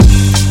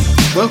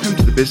Welcome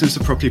to the Business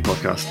of Property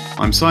podcast.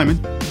 I'm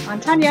Simon. I'm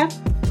Tania.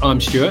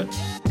 I'm Stuart.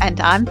 And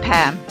I'm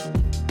Pam.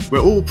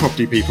 We're all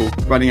property people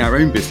running our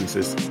own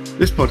businesses.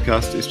 This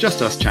podcast is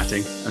just us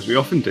chatting, as we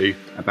often do,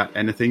 about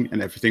anything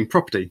and everything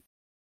property.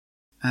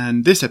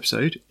 And this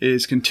episode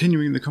is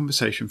continuing the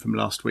conversation from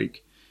last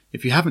week.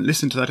 If you haven't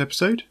listened to that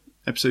episode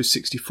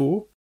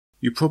 64,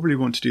 you probably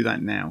want to do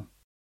that now.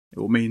 It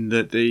will mean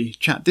that the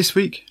chat this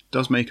week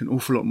does make an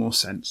awful lot more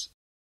sense.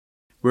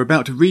 We're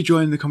about to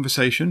rejoin the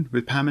conversation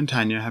with Pam and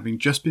Tania, having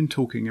just been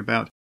talking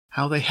about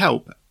how they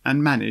help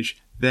and manage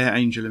their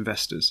angel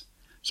investors.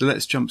 So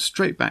let's jump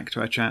straight back to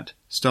our chat,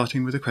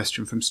 starting with a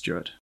question from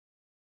Stuart.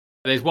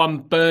 There's one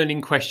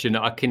burning question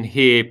that I can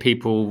hear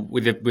people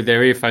with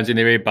their earphones in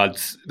their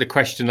earbuds. The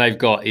question they've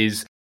got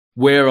is,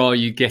 where are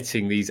you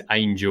getting these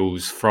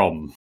angels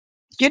from?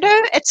 You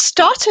know, it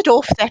started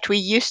off that we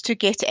used to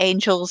get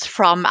angels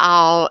from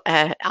our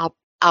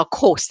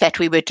course that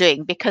we were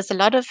doing, because a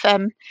lot of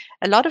them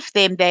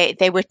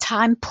they were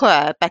time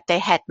poor, but they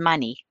had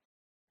money.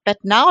 But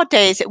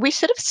nowadays we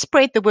sort of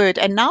spread the word,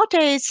 and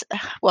nowadays,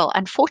 well,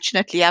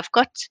 unfortunately,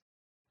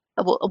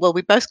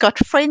 we both got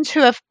friends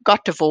who have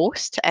got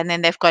divorced, and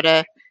then they've got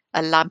a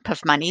lump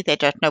of money they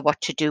don't know what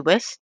to do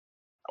with,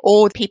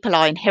 or people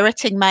are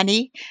inheriting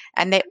money,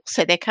 and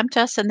they come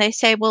to us and they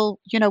say, well,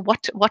 you know,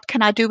 what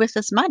can I do with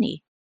this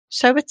money?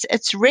 So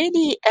it's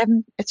really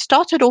it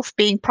started off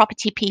being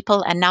property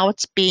people, and now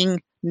it's being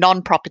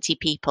non-property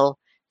people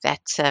that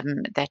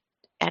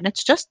and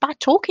it's just by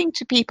talking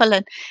to people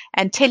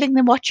and telling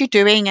them what you're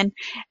doing. And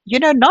you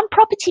know,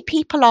 non-property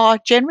people are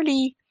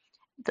generally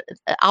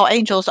our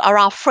angels are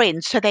our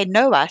friends, so they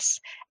know us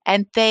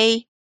and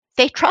they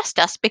trust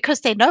us because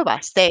they know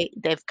us.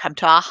 They've come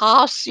to our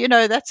house, you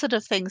know, that sort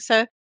of thing.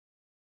 So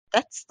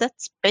that's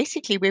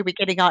basically where we're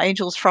getting our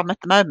angels from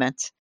at the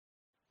moment.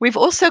 We've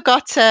also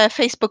got a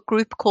Facebook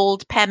group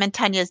called Pam and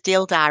Tania's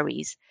Deal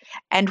Diaries,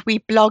 and we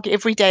blog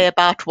every day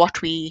about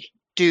what we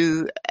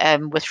do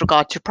with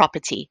regard to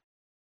property.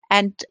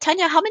 And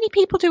Tania, how many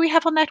people do we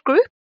have on that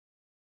group?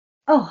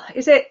 Oh,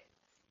 is it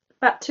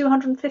about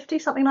 250,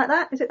 something like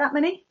that? Is it that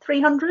many?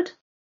 300?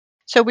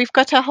 So we've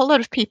got a whole lot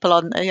of people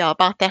on,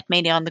 about that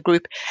many on the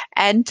group.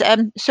 And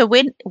so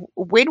when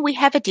we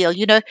have a deal,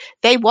 you know,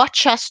 they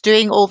watch us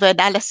doing all the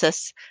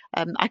analysis.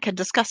 I can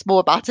discuss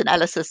more about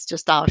analysis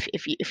just now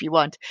if you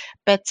want.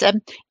 But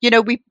you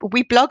know,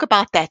 we blog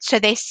about that, so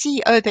they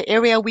see the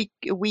area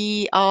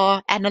we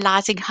are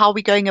analysing, how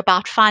we're going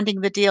about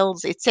finding the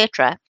deals,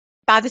 etc.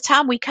 By the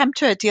time we come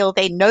to a deal,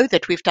 they know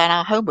that we've done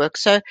our homework.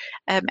 So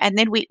and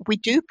then we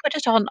do put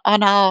it on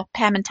our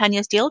Pam and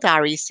Tania's Deal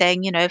Diaries,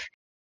 saying, you know, if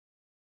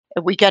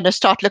we're going to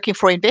start looking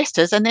for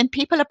investors, and then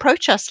people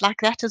approach us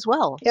like that as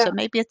well. Yeah. So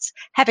maybe it's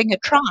having a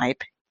tribe.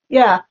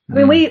 Yeah, I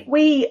mean,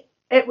 we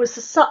it was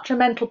such a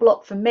mental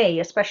block for me,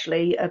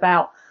 especially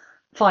about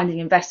finding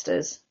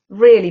investors.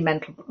 Real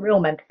mental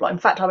block. In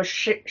fact, I was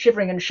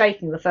shivering and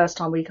shaking the first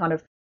time we kind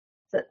of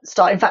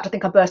started. In fact, I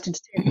think I burst into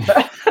tears.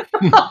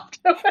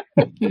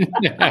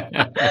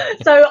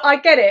 So I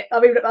get it.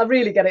 I mean, I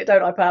really get it,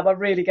 don't I, Pam? I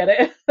really get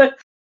it.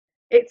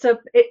 It's a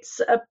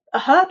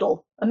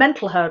hurdle, a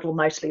mental hurdle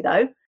mostly,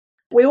 though.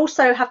 We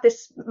also have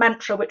this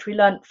mantra which we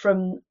learnt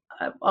from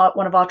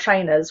one of our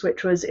trainers,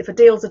 which was, if a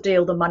deal's a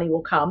deal, the money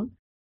will come.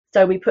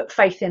 So we put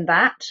faith in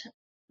that.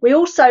 We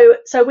also,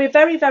 so we're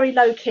very, very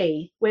low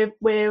key. We're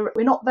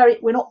not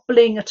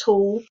bling at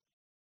all.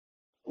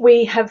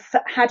 We have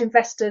had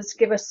investors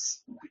give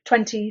us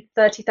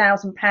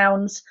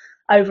 £20,000-30,000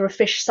 over a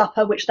fish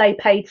supper, which they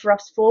paid for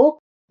us for.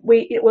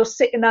 We'll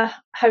sit in a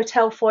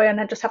hotel foyer and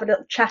then just have a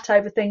little chat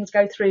over things,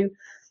 go through,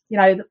 you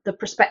know, the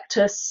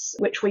prospectus,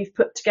 which we've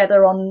put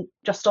together on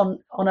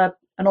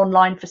an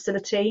online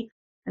facility,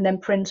 and then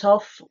print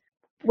off.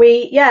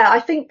 I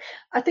think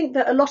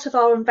that a lot of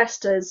our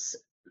investors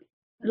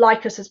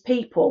like us as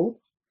people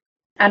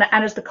and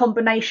as the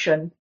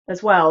combination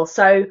as well.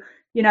 So,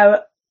 you know,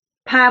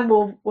 Pam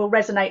will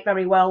resonate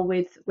very well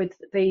with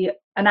the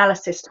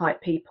analysis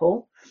type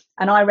people,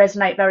 and I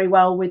resonate very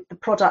well with the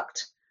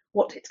product,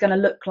 what it's going to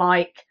look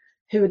like,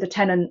 who are the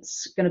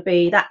tenants going to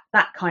be,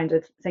 that kind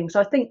of thing.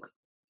 So I think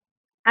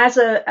as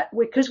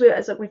we've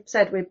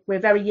said, we're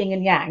very yin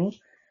and yang.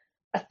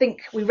 I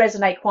think we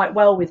resonate quite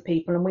well with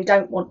people, and we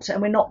don't want to,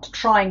 and we're not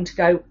trying to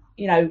go,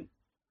 you know,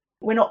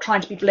 we're not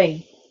trying to be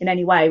bling in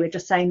any way. We're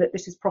just saying that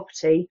this is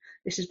property,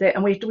 this is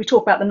and we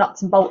talk about the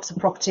nuts and bolts of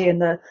property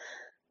and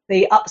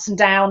the ups and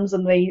downs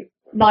and the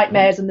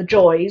nightmares and the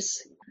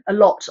joys a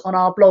lot on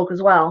our blog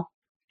as well.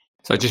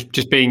 So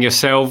just being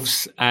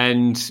yourselves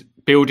and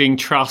building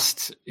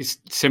trust is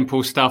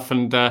simple stuff.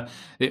 And the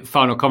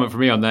final comment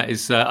from me on that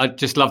is I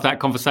just love that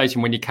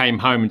conversation when you came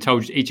home and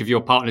told each of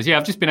your partners, yeah,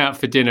 I've just been out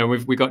for dinner.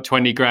 We got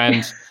 20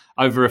 grand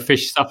over a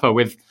fish supper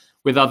with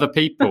other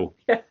people.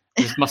 Yeah.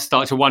 You must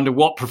start to wonder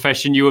what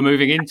profession you were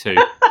moving into.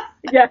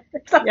 Yeah,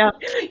 exactly. Yeah.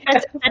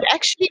 And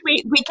actually,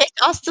 we get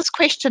asked this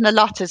question a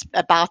lot, is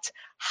about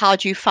how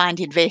do you find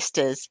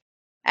investors?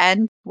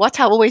 And what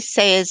I always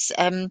say is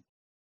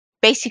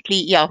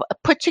basically,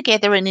 put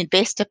together an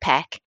investor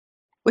pack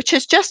which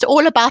is just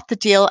all about the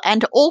deal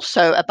and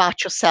also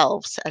about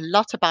yourselves, a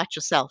lot about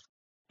yourself.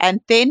 And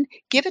then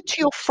give it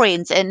to your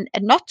friends, and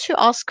not to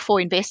ask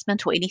for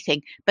investment or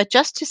anything, but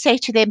just to say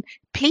to them,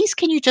 please,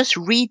 can you just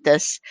read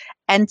this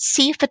and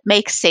see if it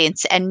makes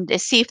sense and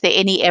see if there are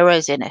any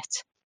errors in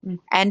it. Mm.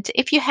 And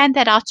if you hand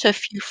that out to a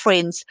few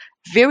friends,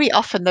 very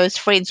often those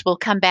friends will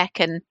come back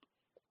and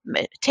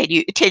tell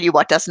you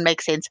what doesn't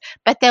make sense.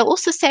 But they'll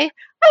also say,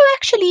 oh,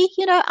 actually,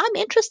 I'm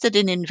interested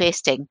in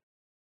investing.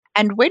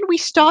 And when we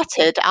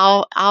started,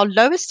 our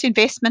lowest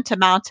investment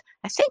amount,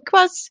 I think,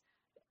 was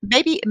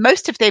maybe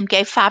most of them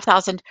gave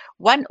 5,000.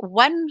 One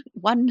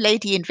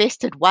lady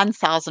invested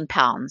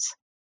 £1,000,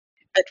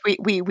 but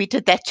we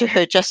did that to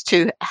her just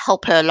to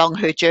help her along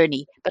her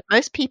journey. But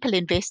most people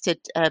invested.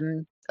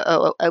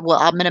 Well,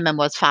 our minimum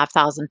was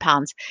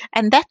 £5,000,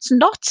 and that's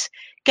not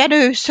going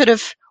to sort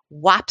of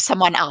wipe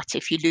someone out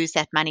if you lose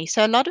that money.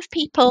 So a lot of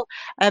people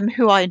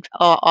who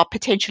are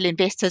potential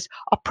investors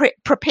are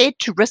prepared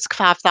to risk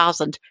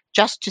 5,000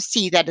 just to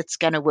see that it's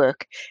going to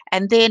work,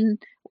 and then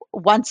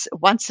once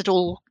it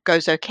all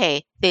goes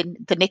okay, then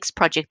the next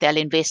project they'll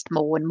invest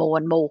more and more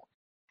and more.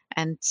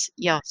 And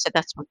yeah, so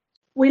that's what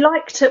we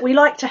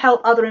like to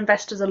help other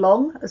investors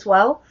along as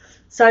well.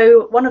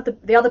 So one of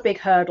the other big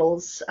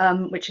hurdles,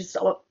 which is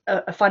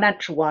a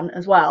financial one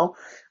as well,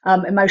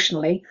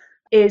 emotionally,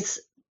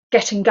 is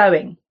getting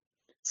going.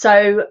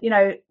 So,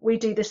 we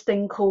do this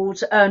thing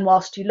called Earn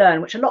Whilst You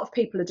Learn, which a lot of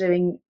people are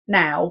doing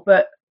now,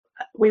 but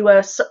we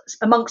were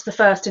amongst the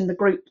first in the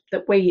group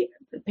that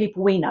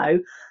people we know,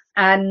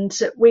 and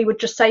we would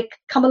just say,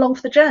 come along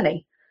for the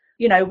journey.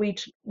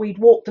 We'd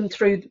walk them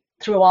through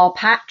our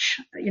patch,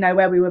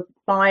 where we were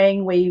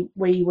buying. We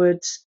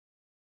would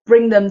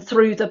bring them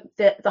through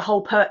the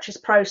whole purchase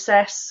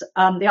process,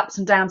 the ups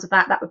and downs of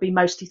that would be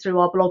mostly through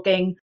our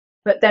blogging.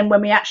 But then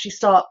when we actually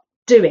start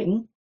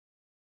doing,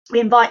 we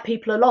invite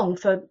people along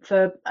for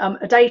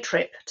a day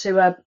trip to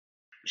a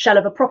shell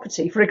of a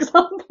property, for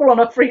example, on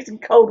a freezing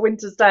cold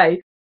winter's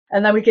day,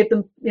 and then we give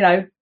them,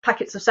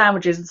 packets of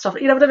sandwiches and stuff.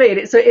 You know what I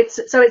mean? So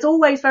it's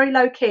always very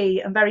low key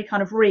and very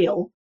kind of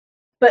real,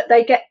 but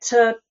they get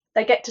to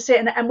see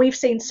it, and we've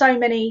seen so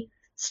many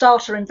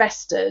starter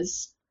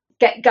investors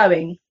get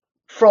going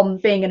from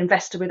being an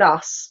investor with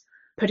us,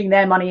 putting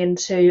their money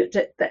into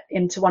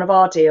one of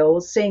our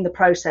deals, seeing the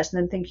process,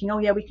 and then thinking, oh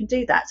yeah, we can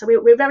do that. So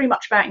we're very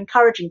much about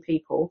encouraging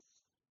people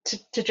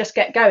to just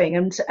get going,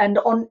 and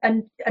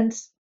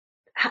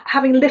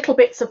having little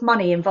bits of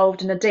money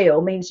involved in a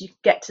deal means you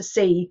get to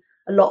see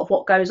a lot of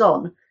what goes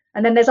on.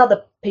 And then there's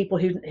other people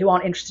who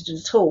aren't interested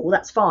at all.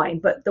 That's fine,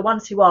 but the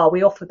ones who are,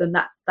 we offer them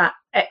that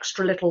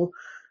extra little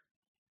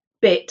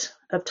bit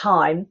of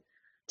time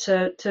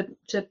to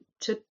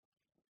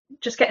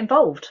just get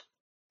involved.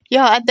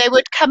 Yeah, and they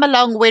would come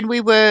along when we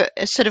were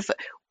sort of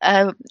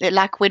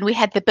like when we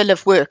had the bill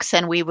of works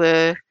and we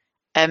were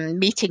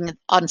meeting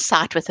on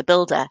site with a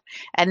builder,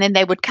 and then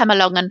they would come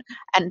along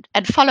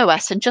and follow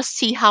us and just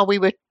see how we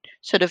were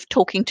sort of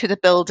talking to the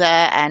builder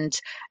and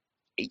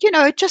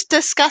just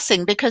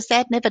discussing, because they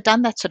had never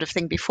done that sort of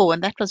thing before,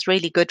 and that was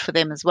really good for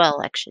them as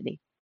well, actually.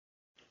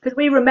 Because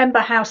we remember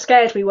how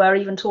scared we were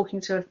even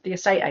talking to the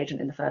estate agent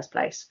in the first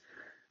place.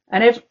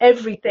 And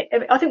everything,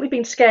 I think we've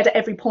been scared at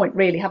every point,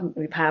 really, haven't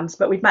we, Pams?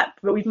 But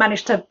we've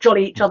managed to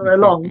jolly each other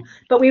along.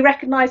 But we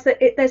recognise that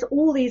there's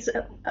all these,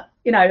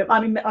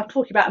 I'm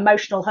talking about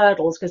emotional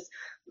hurdles because,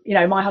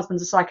 my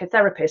husband's a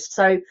psychotherapist.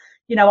 So,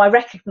 I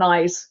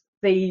recognise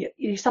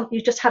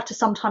you just have to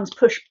sometimes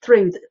push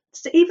through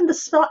even the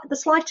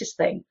slightest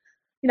thing,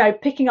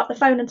 picking up the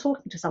phone and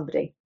talking to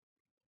somebody,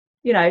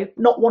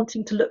 not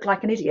wanting to look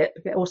like an idiot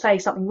or say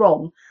something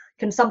wrong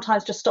can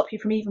sometimes just stop you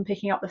from even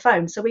picking up the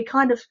phone. So we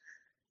kind of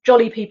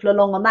jolly people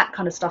along on that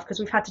kind of stuff because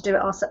we've had to do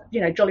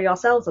it jolly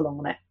ourselves along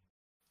on it.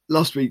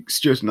 Last week,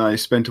 Stuart and I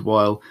spent a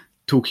while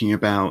talking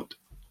about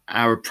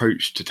our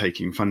approach to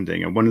taking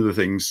funding. And one of the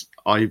things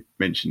I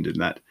mentioned in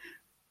that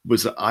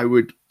was that I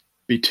would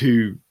be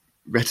too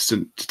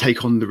reticent to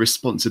take on the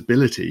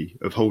responsibility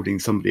of holding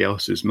somebody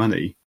else's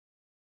money.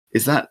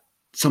 Is that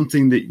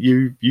something that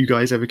you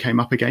guys ever came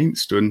up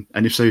against? And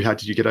if so, how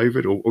did you get over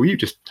it? Or were you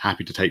just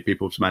happy to take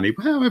people's money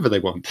however they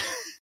want?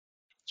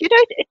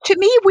 To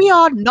me, we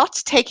are not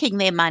taking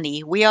their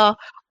money. We are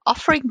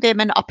offering them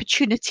an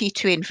opportunity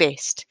to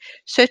invest.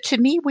 So to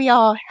me, we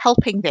are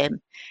helping them.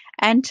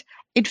 And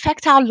in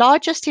fact, our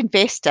largest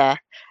investor,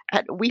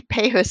 we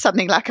pay her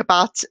something like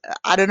about,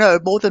 I don't know,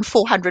 more than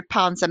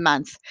 £400 a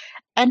month.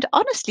 And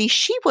honestly,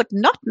 she would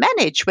not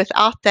manage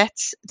without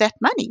that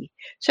money.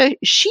 So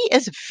she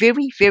is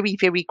very, very,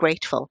 very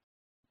grateful.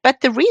 But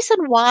the reason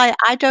why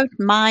I don't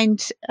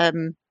mind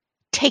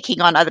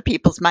taking on other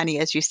people's money,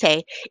 as you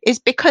say, is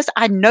because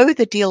I know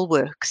the deal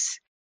works.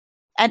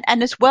 And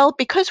as well,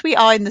 because we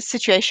are in the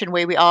situation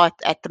where we are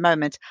at the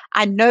moment,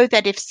 I know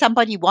that if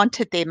somebody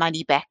wanted their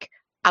money back,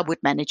 I would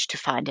manage to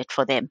find it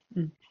for them.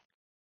 Mm.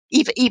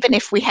 Even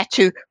if we had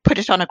to put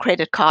it on a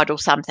credit card or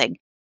something.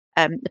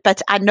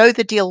 But I know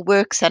the deal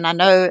works and I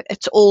know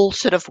it's all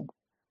sort of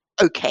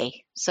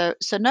okay. So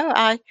no,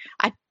 I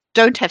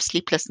don't have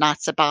sleepless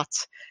nights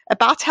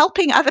about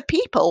helping other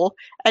people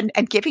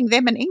and giving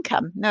them an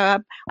income. No,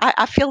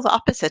 I feel the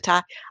opposite.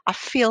 I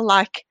feel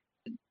like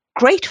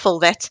grateful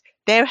that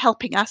they're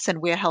helping us and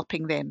we're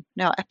helping them.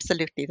 No,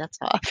 absolutely. That's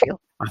how I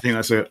feel. I think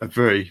that's a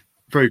very,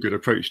 very good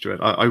approach to it.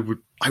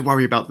 I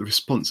worry about the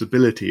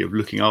responsibility of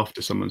looking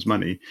after someone's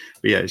money.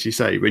 But yeah, as you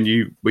say, when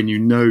you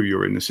know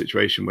you're in a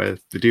situation where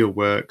the deal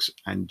works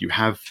and you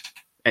have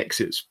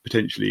exits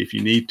potentially if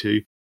you need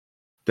to,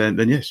 then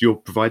yes, you're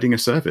providing a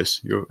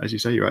service. As you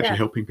say, you're actually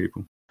helping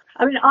people.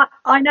 I mean,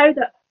 I know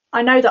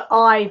that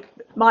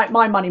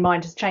my money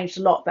mind has changed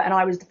a lot, and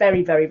I was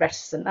very, very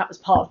reticent. That was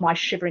part of my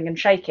shivering and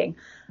shaking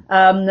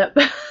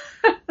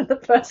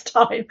the first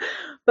time.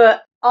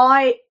 But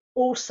I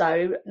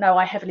also know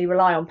I heavily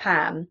rely on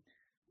Pam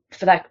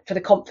for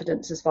the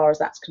confidence as far as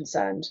that's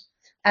concerned.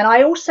 And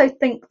I also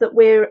think that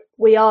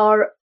we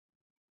are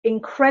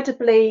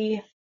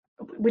incredibly,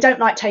 we don't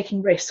like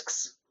taking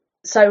risks.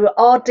 So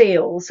our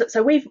deals,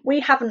 so we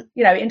haven't,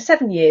 in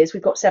 7 years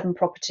we've got 7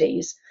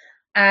 properties,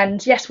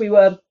 and yes, we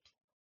were,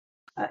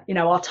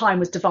 our time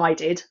was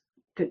divided,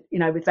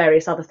 with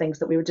various other things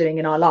that we were doing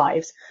in our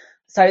lives.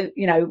 So,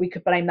 we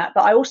could blame that.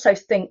 But I also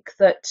think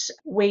that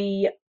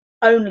we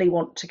only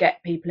want to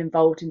get people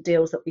involved in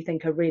deals that we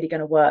think are really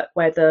going to work,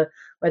 where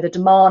the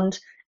demand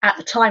at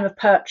the time of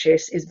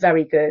purchase is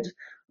very good,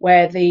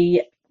 where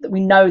we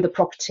know the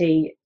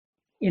property,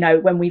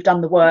 when we've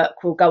done the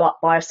work, will go up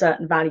by a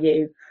certain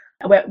value,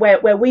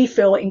 where we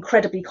feel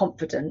incredibly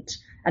confident,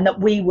 and that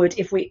we would,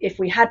 if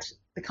we had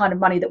the kind of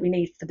money that we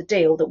need for the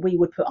deal, that we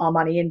would put our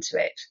money into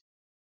it.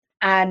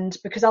 And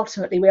because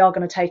ultimately we are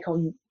going to take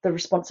on the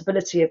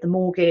responsibility of the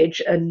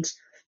mortgage and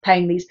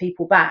paying these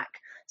people back.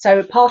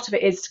 So part of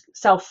it is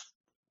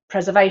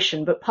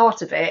self-preservation, but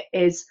part of it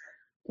is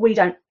we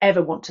don't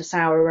ever want to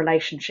sour a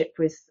relationship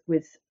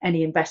with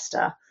any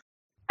investor.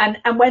 And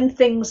when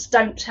things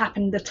don't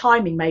happen, the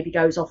timing maybe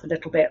goes off a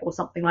little bit or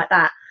something like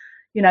that.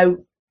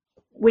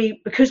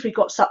 Because we've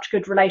got such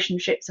good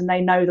relationships and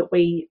they know that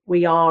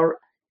we are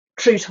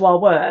true to our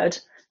word,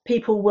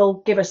 people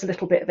will give us a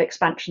little bit of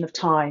expansion of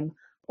time,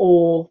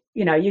 or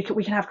we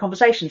can have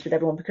conversations with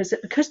everyone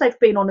because they've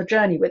been on a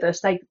journey with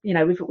us.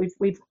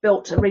 We've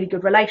built a really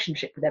good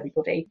relationship with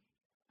everybody.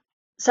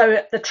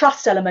 So the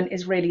trust element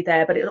is really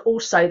there, but it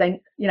also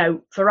then,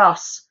 for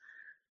us,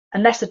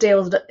 unless the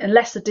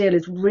deal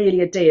is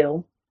really a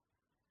deal,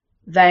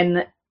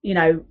 then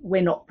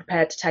we're not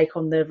prepared to take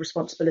on the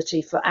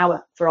responsibility for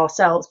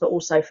ourselves, but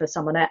also for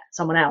someone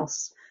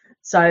else.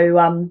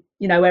 So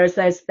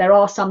whereas there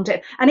are some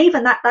and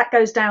even that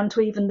goes down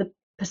to even the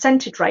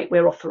percentage rate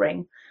we're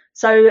offering.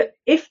 So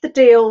if the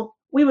deal,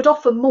 we would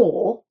offer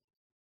more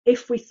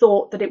if we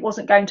thought that it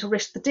wasn't going to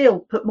risk the deal,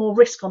 put more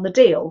risk on the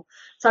deal.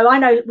 So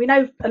we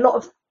know a lot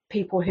of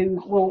people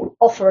who will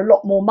offer a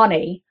lot more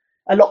money,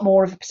 a lot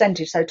more of a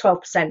percentage, so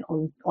 12%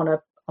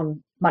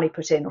 on money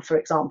put in, or for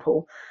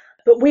example.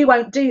 But we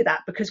won't do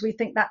that because we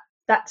think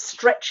that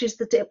stretches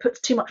the deal, puts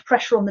too much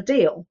pressure on the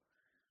deal,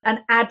 and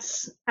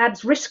adds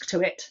risk to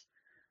it.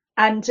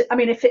 And I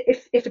mean, if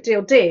a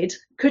deal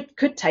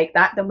could take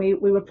that, then we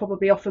would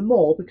probably offer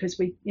more because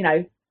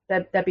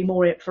there'd be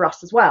more in it for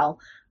us as well.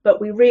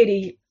 But we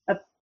really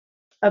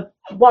are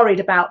worried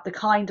about the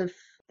kind of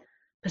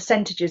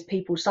percentages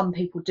some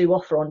people do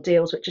offer on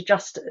deals which are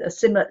just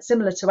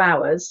similar to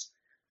ours,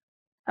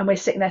 and we're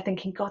sitting there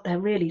thinking, God, they're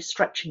really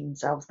stretching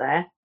themselves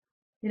there.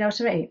 You know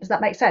what I mean? Does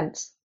that make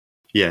sense?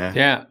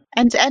 Yeah.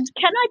 And can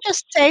I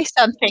just say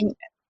something?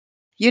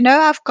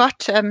 I've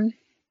got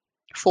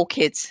 4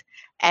 kids,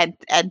 and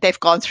they've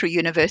gone through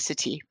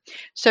university.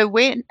 So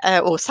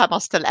or some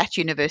are still at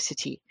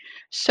university.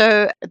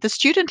 So the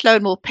student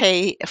loan will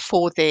pay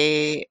for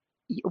the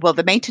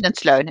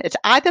maintenance loan. It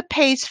either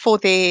pays for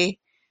their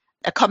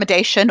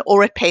accommodation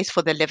or it pays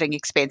for their living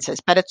expenses,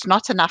 but it's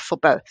not enough for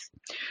both.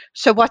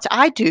 So what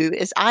I do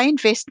is I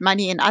invest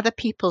money in other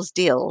people's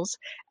deals,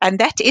 and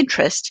that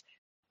interest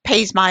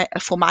pays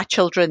for my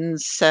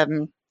children's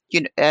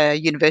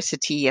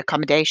university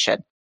accommodation.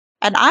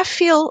 And I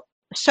feel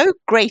so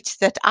great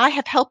that I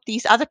have helped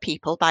these other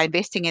people by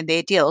investing in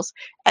their deals,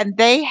 and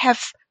they have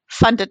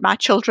funded my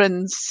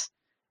children's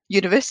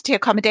university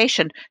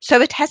accommodation.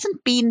 So it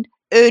hasn't been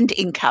earned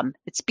income,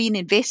 it's been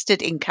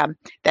invested income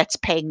that's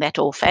paying that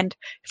off. And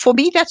for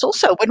me, that's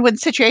also a win-win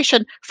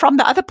situation from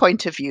the other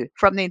point of view,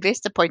 from the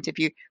investor point of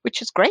view,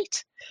 which is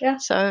great. Yeah.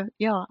 So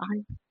yeah,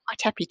 I'm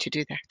quite happy to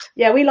do that.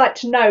 Yeah, we like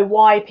to know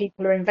why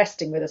people are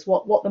investing with us,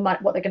 what they're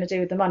going to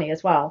do with the money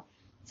as well.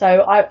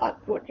 So I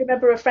do you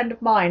remember a friend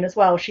of mine as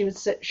well?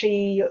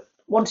 She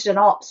wanted an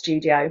art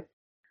studio,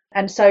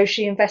 and so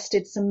she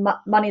invested some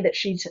money that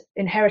she'd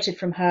inherited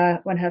from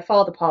when her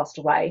father passed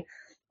away,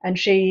 and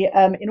she,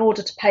 in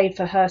order to pay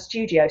for her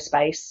studio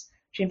space,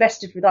 she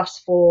invested with us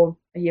for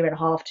a year and a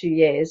half, 2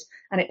 years,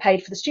 and it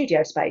paid for the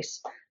studio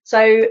space.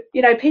 So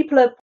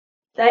people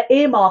they're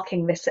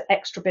earmarking this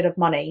extra bit of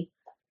money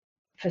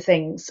for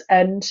things,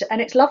 and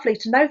it's lovely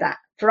to know that.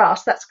 For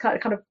us, that's kind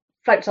of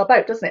floats our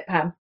boat, doesn't it,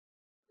 Pam?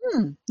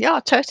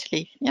 Yeah,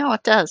 totally. Yeah,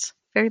 it does.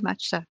 Very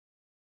much so.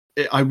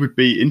 I would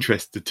be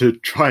interested to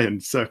try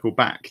and circle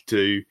back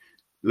to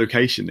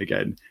location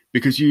again,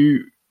 because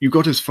you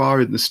got as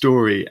far in the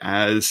story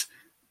as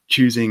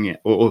choosing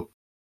or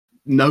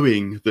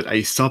knowing that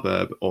a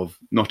suburb of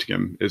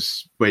Nottingham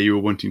is where you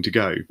were wanting to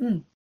go.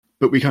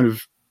 But we kind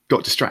of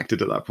got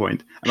distracted at that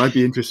point. And I'd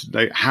be interested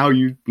to know how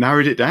you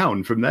narrowed it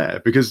down from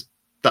there, because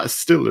that's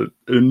still an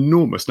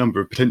enormous number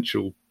of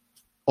potential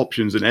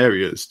options and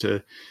areas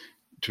to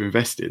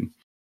invest in.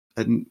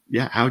 And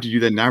yeah, how do you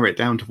then narrow it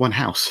down to one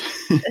house?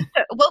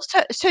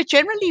 So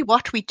generally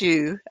what we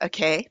do,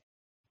 okay,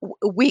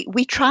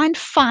 we try and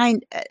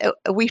find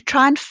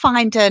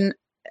an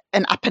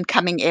up and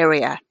coming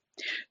area.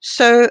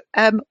 So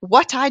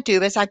what I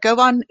do is I go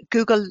on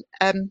Google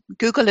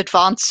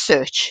Advanced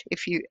Search,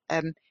 if you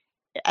and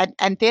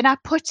then I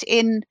put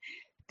in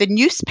the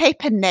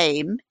newspaper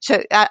name.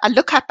 So I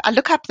look up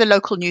the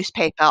local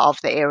newspaper of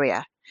the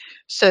area.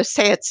 So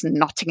say it's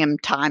Nottingham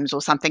Times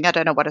or something. I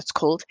don't know what it's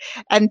called.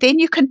 And then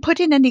you can put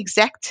in an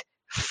exact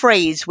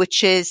phrase,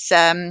 which is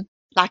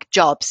like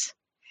jobs.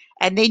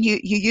 And then you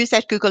use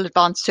that Google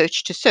Advanced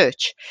Search to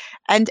search.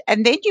 And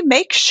then you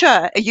make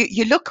sure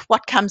you look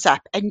what comes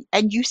up, and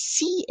you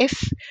see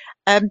if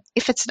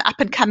it's an up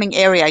and coming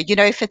area. You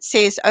know, if it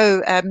says,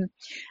 Aldi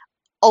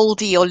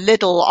or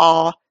Lidl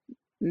are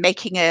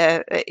making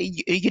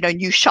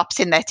new shops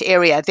in that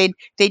area, then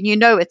you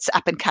know it's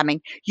up and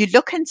coming. You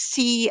look and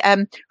see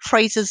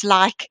phrases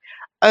like,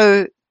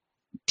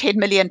 10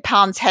 million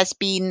pounds has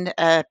been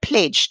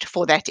pledged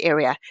for that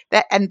area.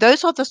 And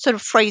those are the sort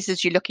of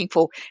phrases you're looking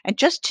for. And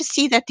just to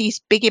see that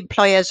these big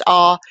employers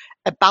are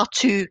about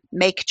to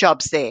make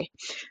jobs there.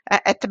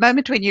 At the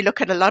moment, when you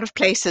look at a lot of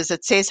places,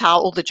 it says how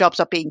all the jobs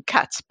are being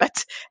cut.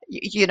 But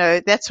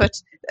that's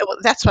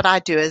what I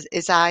do.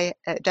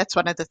 That's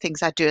one of the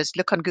things I do, is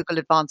look on Google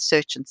Advanced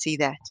Search and see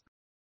that.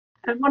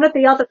 And one of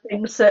the other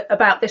things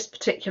about this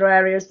particular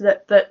area is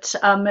that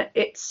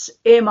it's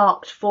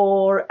earmarked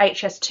for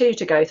HS2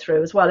 to go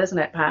through as well, isn't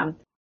it, Pam?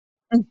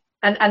 Mm.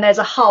 And there's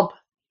a hub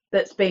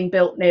that's being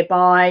built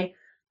nearby.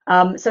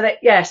 So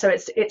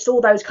it's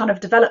all those kind of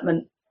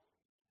development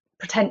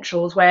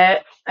potentials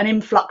where an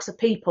influx of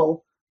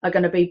people are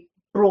going to be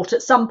brought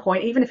at some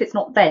point, even if it's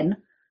not then.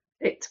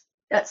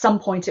 At some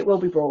point it will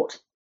be brought.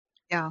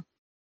 Yeah.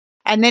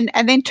 And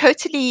then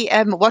totally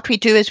what we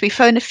do is we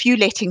phone a few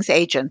lettings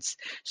agents.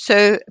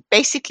 So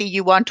basically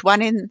you want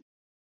one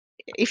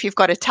if you've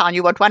got a town,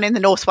 you want one in the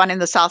north, one in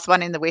the south,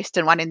 one in the west,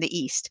 and one in the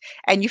east.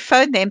 And you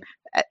phone them,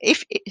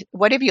 if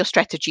whatever your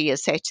strategy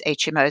is, say it's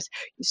HMOs.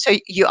 So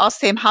you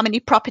ask them how many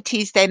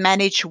properties they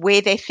manage,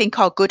 where they think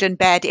are good and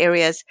bad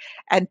areas.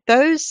 And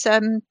those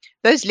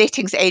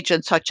lettings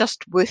agents are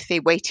just worth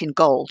their weight in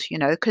gold,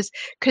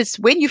 because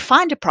when you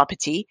find a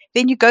property,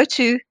 then you go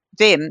to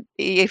them,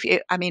 if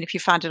you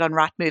find it on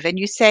Rightmove, and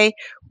you say,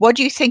 what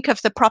do you think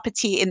of the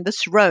property in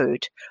this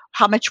road?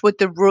 How much would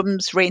the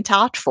rooms rent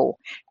out for?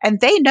 And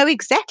they know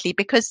exactly,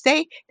 because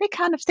they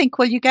kind of think,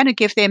 well, you're going to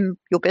give them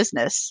your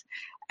business.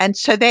 And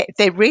so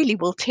they really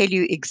will tell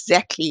you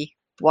exactly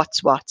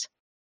what's what.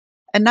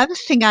 Another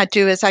thing I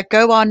do is I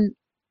go on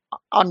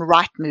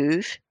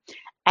Rightmove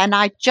and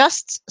I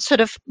just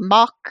sort of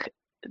mark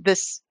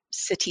this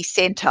city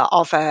center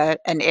of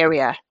an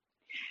area.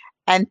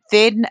 And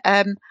then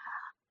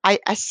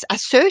I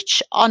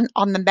search on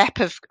the map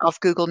of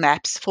Google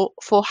Maps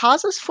for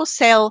houses for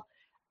sale,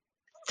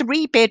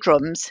 only 3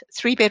 bedrooms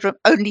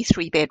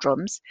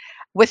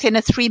within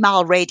a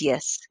 3-mile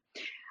radius.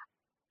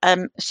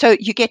 So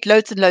you get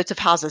loads and loads of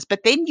houses,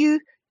 but then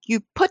you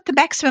put the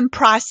maximum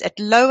price at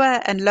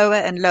lower and lower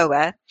and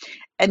lower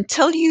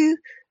until you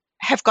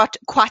have got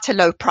quite a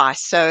low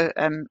price. So,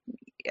 say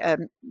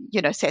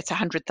it's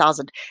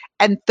 100,000,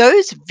 and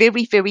those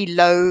very, very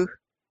low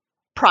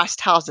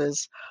priced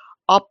houses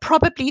are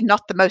probably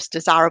not the most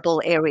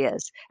desirable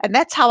areas. And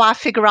that's how I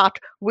figure out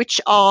which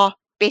are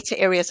better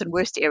areas and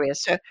worst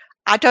areas. So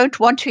I don't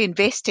want to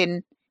invest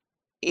in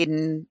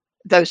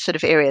those sort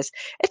of areas.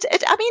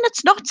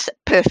 It's not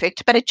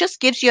perfect, but it just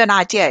gives you an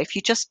idea. If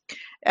you just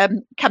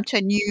come to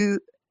a new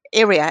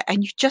area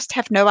and you just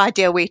have no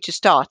idea where to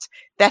start,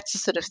 that's the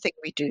sort of thing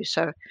we do.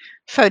 So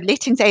phone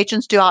lettings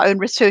agents, do our own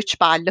research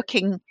by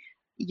looking,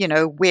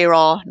 where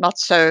are not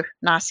so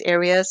nice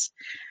areas.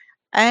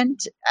 And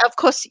of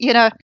course,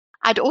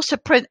 I'd also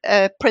print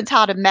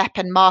out a map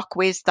and mark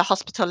where's the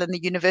hospital and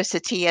the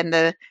university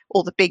and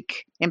all the big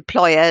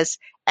employers.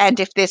 And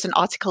if there's an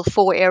Article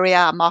 4 area,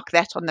 I mark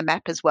that on the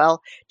map as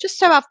well, just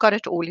so I've got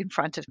it all in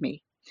front of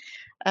me.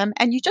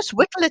 And you just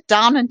whittle it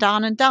down and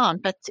down and down.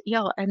 But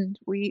yeah, and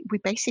we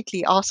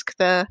basically ask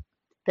the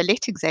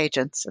lettings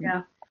agents,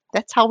 and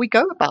that's how we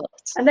go about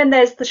it. And then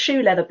there's the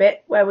shoe leather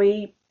bit where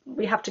we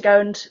have to go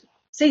and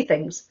see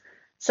things.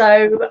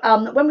 So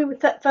when we were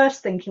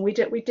first thinking,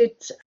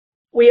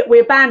 we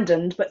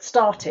abandoned but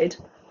started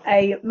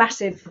a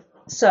massive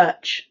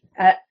search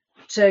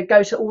to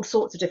go to all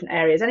sorts of different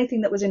areas,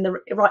 anything that was in the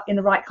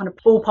right kind of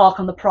ballpark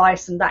on the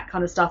price and that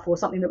kind of stuff, or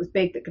something that was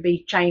big that could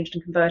be changed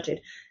and converted.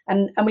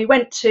 And we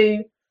went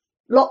to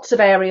lots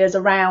of areas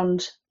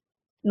around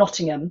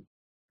Nottingham,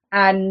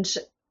 and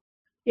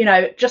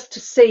just to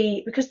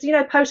see, because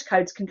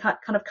postcodes can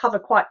kind of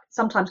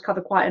sometimes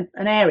cover quite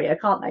an area,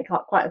 can't they?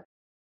 Quite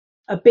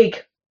a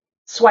big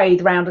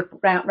swathe round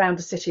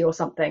a city or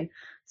something.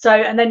 So,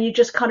 and then you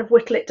just kind of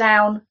whittle it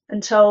down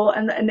until,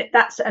 and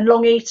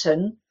Long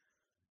Eaton,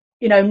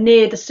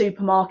 near the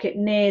supermarket,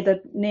 near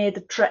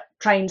the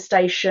train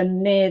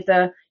station, near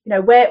the,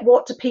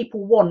 what do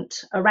people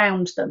want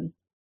around them?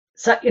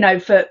 So,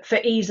 for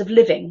ease of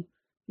living,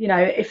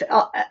 if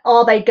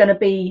are they going to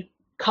be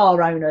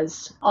car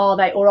owners? Are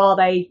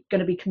they going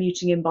to be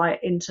commuting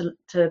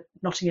into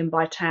Nottingham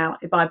by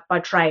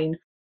train?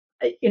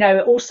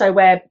 Also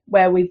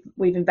where we've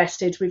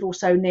invested, we've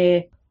also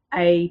near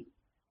an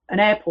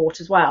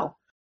airport as well.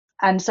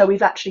 And so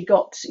we've actually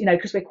got,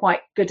 because we've got quite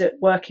good at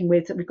working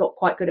with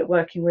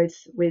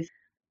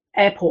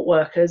airport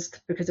workers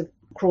because of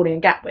Crawley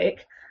and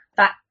Gatwick,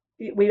 that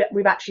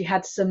we've actually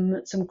had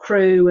some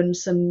crew and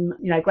some,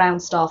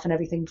 ground staff and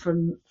everything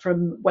from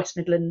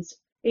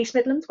East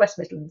Midlands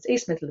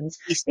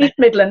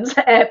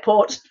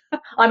Airport.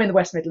 I'm in the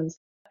West Midlands.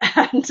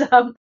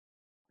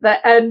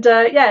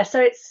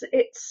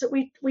 So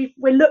we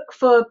look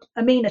for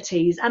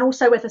amenities, and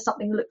also whether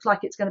something looks like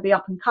it's going to be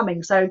up and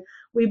coming. So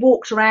we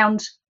walked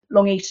around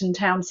Long Eaton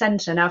town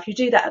centre. Now, if you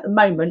do that at the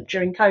moment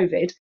during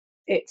COVID,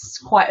 it's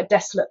quite a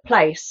desolate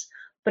place.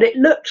 But it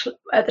looked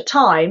at the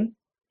time,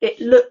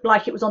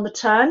 like it was on the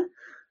turn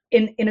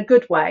in a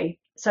good way.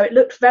 So it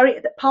looked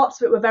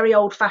parts of it were very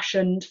old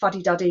fashioned,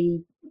 fuddy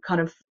duddy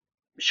kind of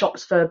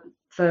shops for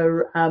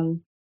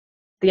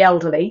the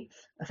elderly,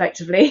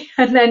 effectively.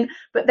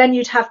 But then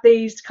you'd have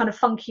these kind of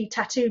funky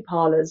tattoo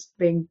parlours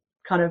being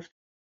kind of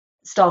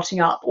starting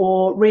up,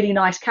 or really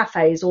nice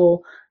cafes,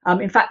 or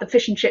in fact the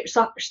fish and chip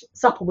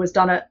supper was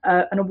done at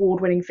an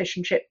award-winning fish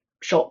and chip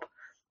shop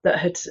that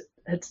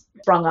had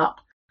sprung up.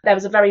 There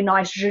was a very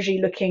nice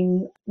zhuzhy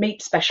looking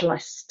meat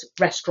specialist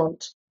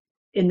restaurant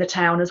in the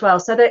town as well.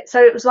 So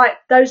it was like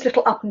those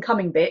little up and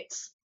coming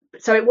bits.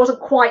 So it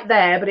wasn't quite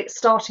there, but it's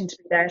starting to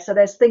be there. So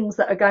there's things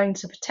that are going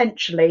to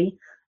potentially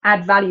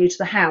add value to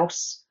the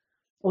house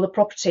or the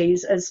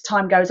properties as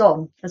time goes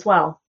on as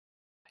well.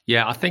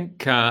 Yeah, I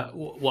think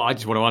what I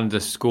just want to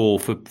underscore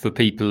for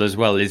people as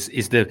well is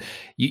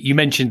you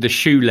mentioned the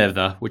shoe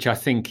leather, which I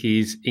think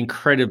is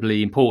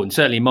incredibly important,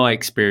 certainly in my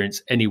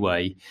experience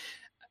anyway.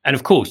 And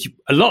of course,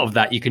 a lot of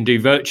that you can do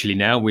virtually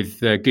now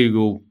with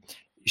Google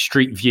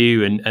Street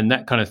View and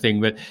that kind of thing.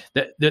 But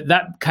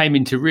that came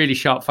into really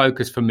sharp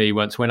focus for me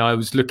once when I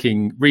was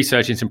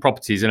researching some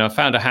properties, and I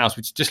found a house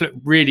which just looked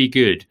really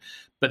good,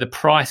 but the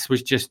price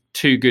was just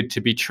too good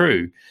to be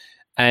true.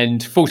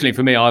 And fortunately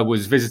for me, I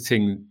was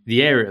visiting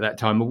the area at that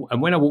time.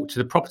 And when I walked to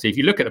the property, if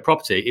you look at the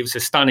property, it was a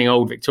stunning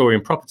old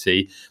Victorian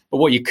property. But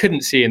what you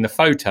couldn't see in the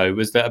photo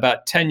was that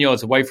about 10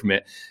 yards away from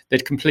it,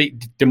 they'd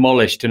completely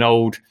demolished an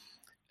old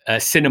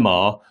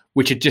cinema,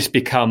 which had just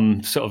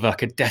become sort of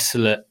like a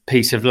desolate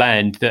piece of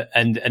land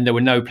and there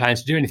were no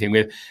plans to do anything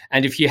with.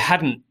 And if you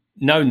hadn't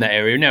known that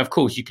area, now, of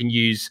course, you can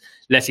use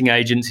letting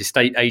agents,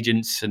 estate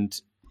agents, and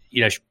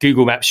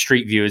Google Maps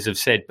Street View, as I've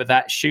said, but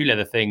that shoe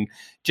leather thing,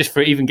 just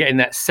for even getting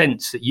that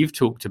sense that you've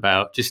talked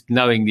about, just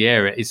knowing the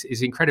area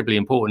is incredibly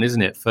important,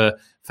 isn't it? For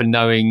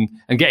knowing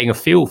and getting a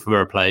feel for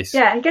a place.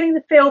 Yeah, and getting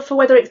the feel for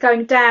whether it's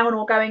going down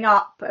or going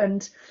up,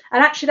 and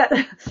actually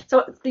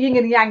so the yin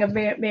and yang of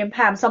me and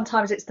Pam.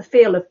 Sometimes it's the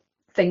feel of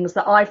things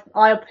that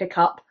I'll pick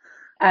up,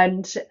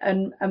 and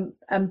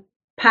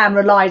Pam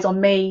relies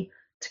on me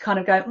to kind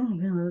of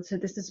go, so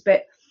this is a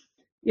bit.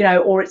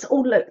 Or it's,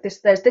 look,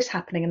 there's this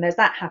happening and there's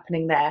that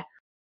happening there.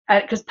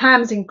 Because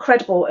Pam's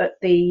incredible at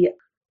I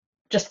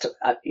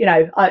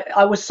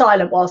was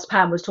silent whilst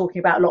Pam was talking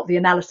about a lot of the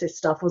analysis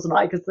stuff, wasn't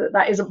I? Because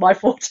that isn't my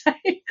forte.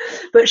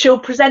 But she'll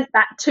present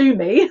that to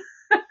me,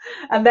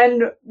 and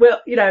then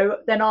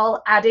then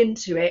I'll add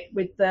into it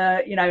with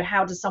the,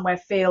 how does somewhere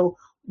feel?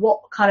 What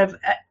kind of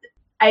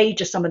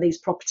age are some of these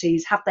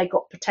properties? Have they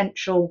got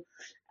potential?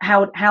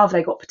 How have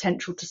they got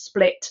potential to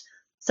split?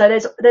 So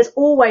there's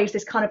always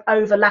this kind of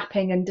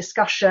overlapping and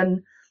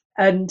discussion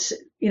and,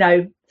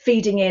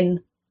 feeding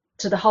in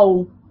to the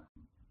whole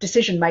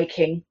decision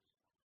making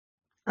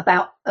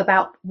about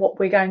what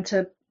we're going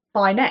to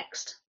buy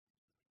next,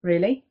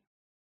 really.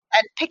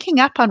 And picking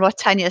up on what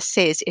Tania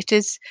says, it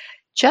is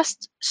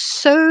just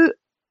so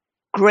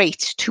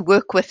great to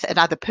work with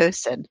another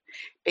person,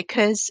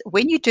 because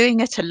when you're doing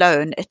it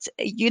alone, it's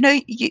you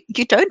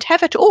don't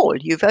have it all.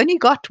 You've only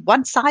got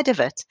one side of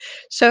it.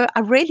 So I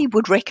really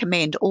would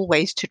recommend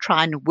always to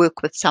try and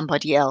work with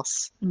somebody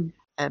else,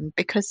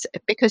 because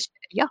it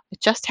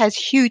just has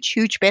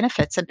huge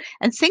benefits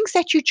and things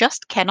that you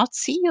just cannot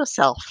see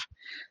yourself.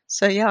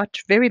 So it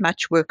very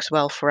much works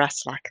well for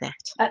us like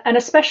that. And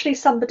especially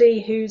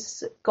somebody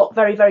who's got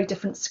very, very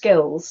different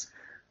skills.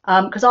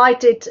 Because I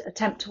did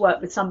attempt to work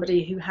with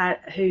somebody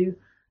who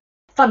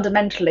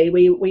fundamentally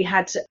we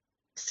had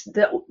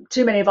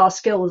too many of our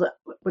skills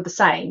were the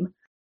same,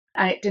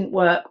 and it didn't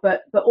work.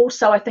 But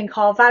also I think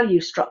our value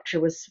structure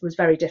was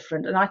very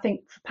different. And I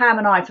think for Pam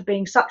and I, for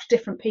being such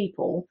different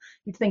people,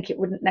 you'd think it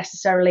wouldn't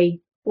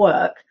necessarily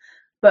work.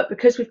 But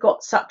because we've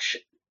got such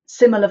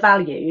similar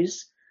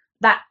values,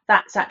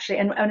 that's actually,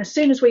 and as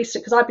soon as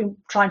because I've been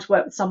trying to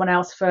work with someone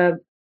else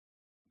for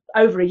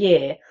over a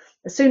year,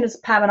 as soon as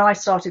Pam and I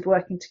started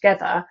working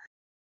together,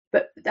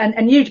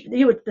 and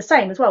you were the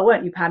same as well,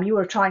 weren't you, Pam? You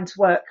were trying to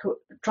work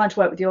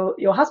with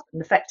your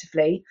husband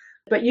effectively,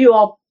 but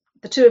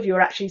the two of you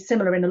are actually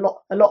similar in a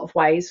lot of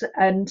ways,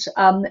 and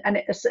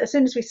as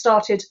soon as we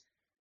started,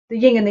 the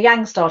yin and the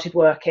yang started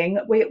working,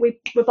 we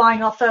were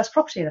buying our first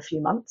property in a few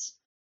months.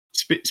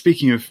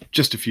 Speaking of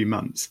just a few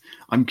months,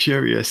 I'm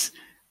curious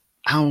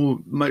how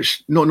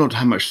much, not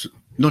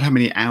how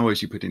many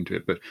hours you put into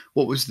it, but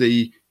what was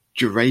the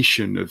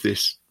duration of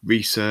this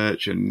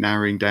research and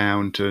narrowing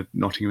down to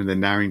Nottingham and then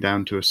narrowing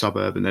down to a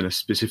suburb and then a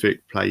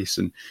specific place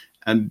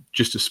and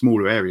just a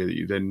smaller area that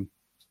you then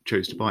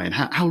chose to buy in?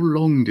 How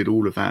long did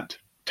all of that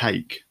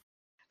take?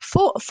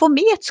 For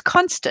me, it's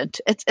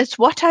constant. It's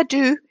what I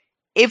do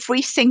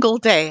every single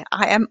day.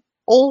 I am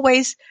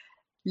always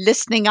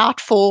listening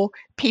out for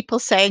people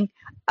saying,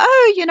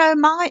 "Oh,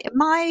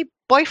 my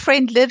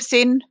boyfriend lives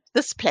in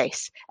this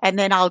place," and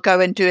then I'll go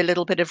and do a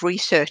little bit of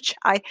research.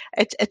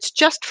 It's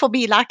just for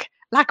me like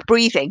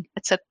breathing.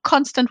 It's a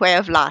constant way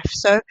of life.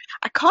 So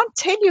I can't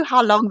tell you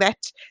how long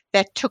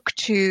that took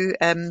to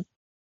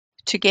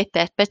get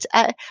that, but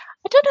I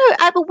don't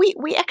know. But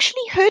we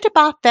actually heard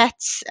about that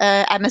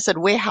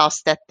Amazon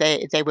warehouse that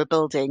they were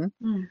building,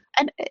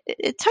 and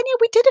Tania,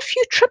 we did a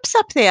few trips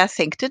up there, I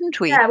think, didn't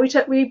we? Yeah,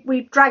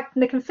 we dragged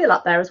Nick and Phil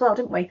up there as well,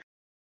 didn't we?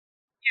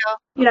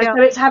 Yeah.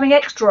 So it's having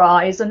extra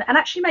eyes and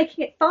actually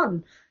making it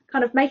fun,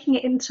 kind of making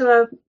it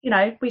into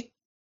we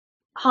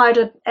hired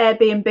an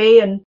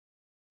Airbnb and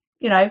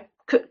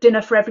cooked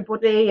dinner for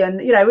everybody, and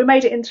we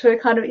made it into a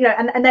kind of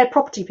and they're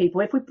property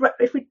people.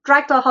 If we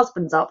dragged our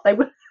husbands up, they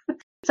would.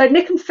 So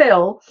Nick and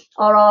Phil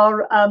are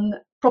our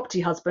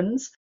property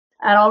husbands,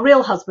 and our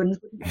real husbands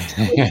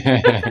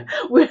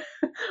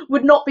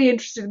would not be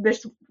interested in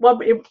this one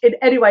in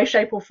any way,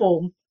 shape, or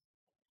form.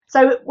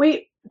 So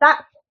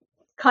that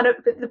kind of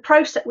the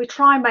process, we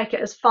try and make it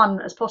as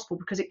fun as possible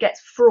because it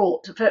gets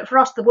fraught. For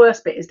us, the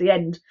worst bit is the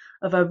end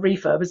of a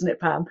refurb, isn't it,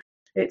 Pam?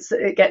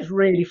 It gets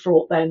really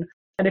fraught then.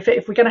 And if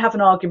we're going to have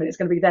an argument, it's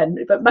going to be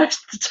then. But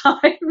most of the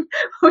time,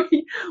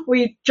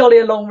 we jolly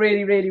along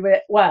really, really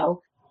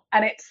well.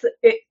 And it's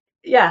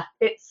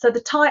so the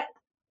type.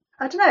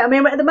 I don't know. I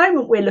mean, at the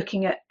moment we're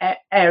looking at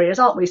areas,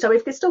 aren't we? So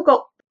we've still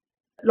got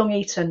Long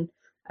Eaton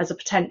as a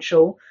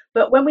potential,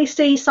 but when we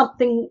see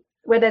something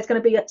where there's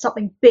going to be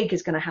something big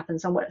is going to happen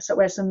somewhere, so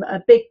where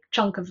a big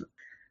chunk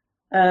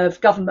of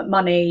government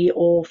money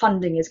or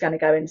funding is going to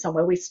go in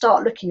somewhere, we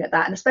start looking at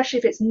that, and especially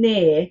if it's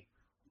near.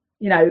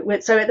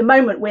 So at the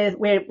moment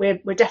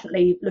we're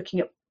definitely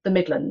looking at the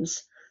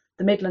Midlands.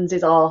 The Midlands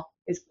is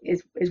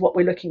what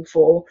we're looking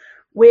for.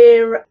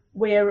 We're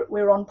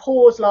on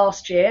pause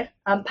last year.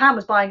 Pam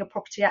was buying a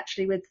property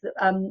actually with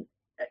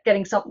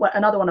getting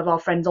another one of our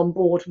friends on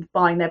board with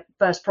buying their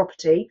first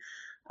property,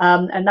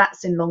 and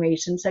that's in Long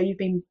Eaton. So you've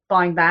been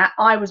buying that.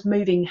 I was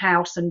moving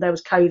house and there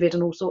was COVID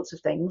and all sorts of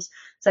things.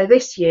 So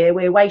this year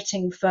we're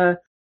waiting for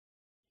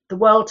the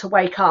world to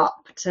wake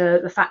up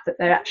to the fact that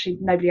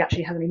nobody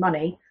actually has any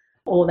money,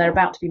 or they're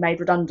about to be made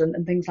redundant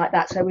and things like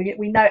that. So we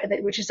know that,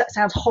 that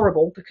sounds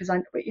horrible because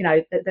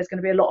there's going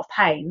to be a lot of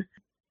pain.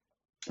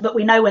 But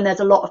we know when there's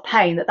a lot of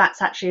pain that's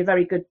actually a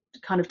very good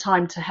kind of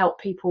time to help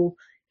people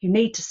who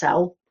need to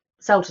sell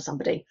to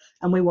somebody,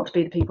 and we want to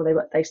be the people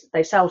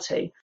they sell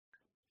to.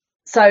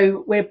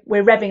 So we're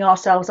revving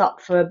ourselves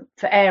up for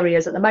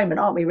areas at the moment,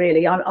 aren't we?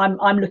 Really,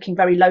 I'm looking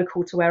very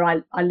local to where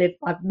I live.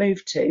 I've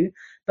moved to,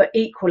 but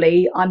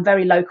equally I'm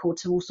very local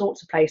to all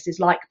sorts of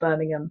places like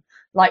Birmingham,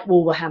 like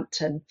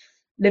Wolverhampton.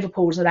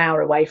 Liverpool's an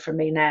hour away from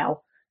me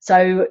now.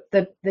 So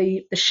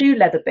the shoe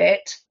leather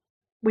bit,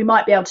 we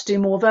might be able to do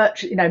more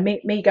virtual.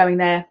 Me going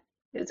there,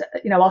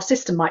 our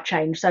system might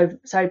change. So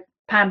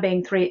Pam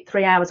being 3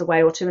 hours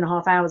away or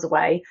 2.5 hours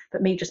away,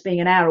 but me just being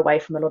an hour away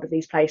from a lot of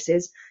these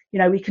places.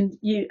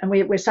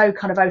 We're so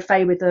kind of au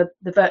fait with the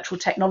virtual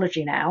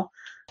technology now.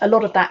 A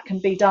lot of that can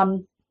be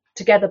done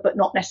together, but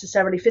not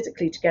necessarily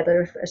physically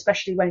together,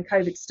 especially when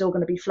COVID's still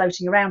going to be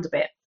floating around a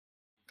bit.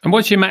 And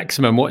what's your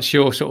maximum? What's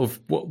your sort of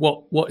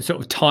what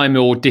sort of time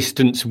or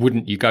distance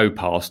wouldn't you go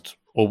past,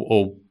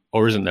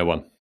 or isn't there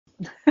one?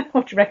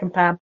 What do you reckon,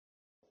 Pam?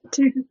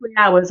 2 to 3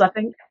 hours, I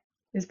think,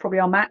 is probably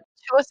our max.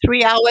 2 or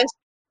 3 hours.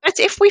 But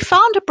if we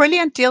found a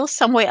brilliant deal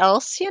somewhere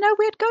else,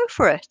 we'd go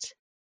for it.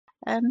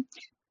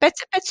 But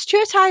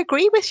Stuart, I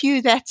agree with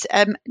you that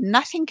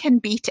nothing can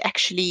beat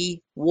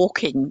actually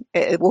walking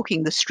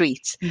the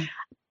streets.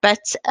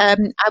 But I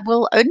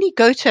will only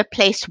go to a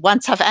place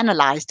once I've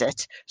analysed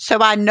it, so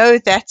I know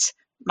that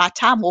my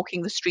time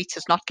walking the streets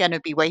is not going to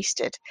be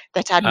wasted.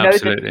 That I know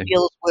Absolutely. that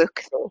deals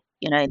work there,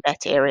 in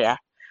that area,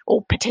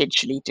 or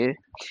potentially do.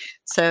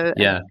 So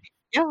yeah.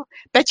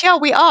 But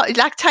we are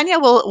like Tania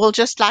will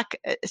just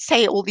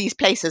say all these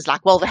places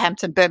like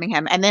Wolverhampton,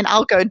 Birmingham, and then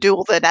I'll go and do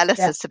all the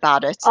analysis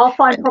about it. I'll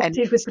find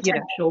properties with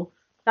potential.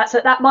 That's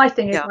that. My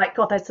thing is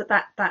God,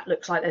 that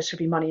looks like there should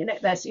be money in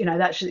it. There's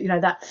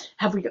that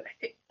have we got?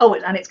 Oh,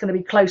 and it's going to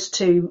be close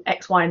to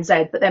X, Y, and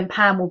Z. But then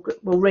Pam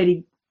will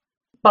really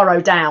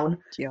burrow down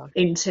Yeah.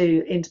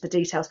 into the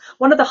details.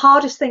 One of the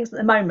hardest things at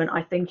the moment,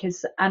 I think,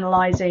 is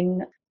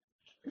analysing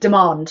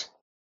demand.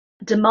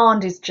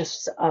 Demand is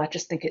just, I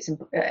just think it's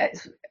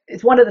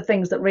one of the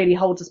things that really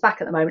holds us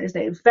back at the moment,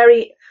 isn't it? It's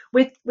very,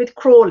 with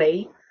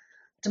Crawley,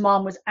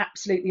 demand was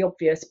absolutely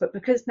obvious, but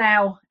because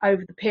now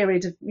over the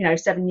period of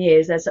 7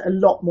 years, there's a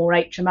lot more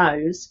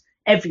HMOs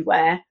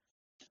everywhere,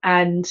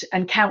 and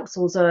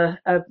councils are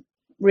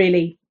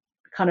really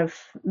kind of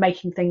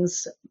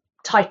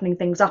tightening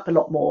things up a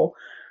lot more.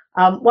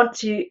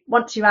 Once you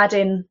add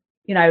in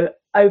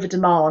over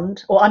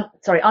demand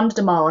under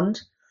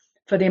demand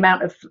for the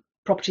amount of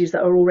properties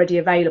that are already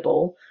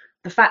available,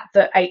 the fact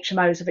that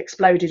HMOs have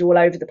exploded all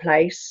over the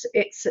place,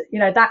 it's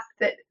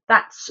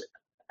that's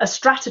a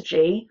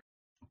strategy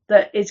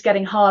that is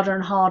getting harder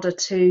and harder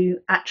to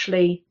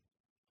actually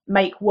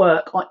make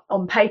work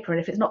on paper.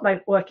 And if it's not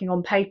working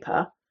on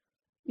paper,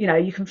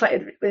 you can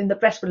find, in the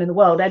best will in the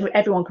world,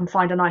 everyone can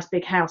find a nice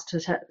big house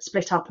to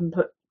split up and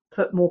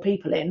put more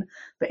people in.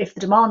 But if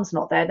the demand's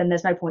not there, then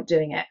there's no point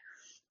doing it.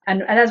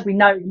 And as we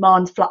know,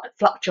 demand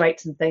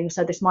fluctuates and things,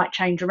 so this might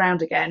change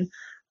around again.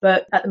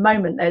 But at the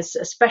moment,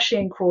 especially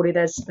in Crawley,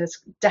 there's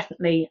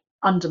definitely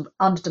under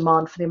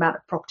demand for the amount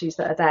of properties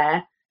that are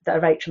there that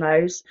are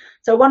HMOs.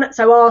 So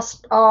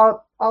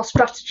our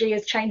strategy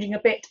is changing a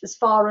bit as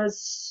far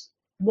as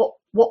what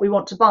we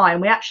want to buy,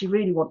 and we actually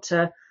really want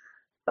to.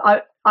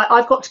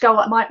 I've got to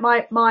go.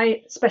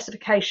 My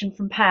specification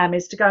from Pam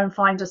is to go and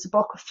find us a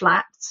block of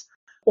flats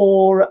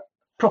or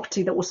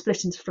property that will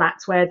split into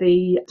flats where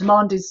the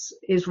demand is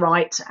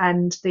right,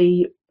 and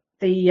the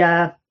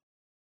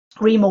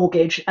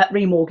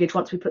remortgage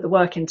once we put the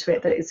work into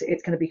it, that it's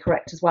going to be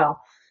correct as well.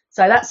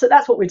 So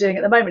that's what we're doing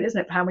at the moment, isn't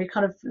it, Pam? We're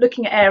kind of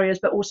looking at areas,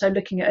 but also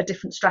looking at a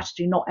different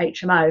strategy, not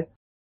HMO.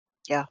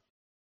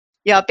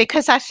 Yeah,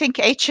 because I think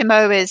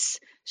HMO is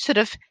sort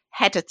of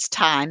had its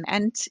time,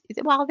 and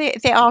while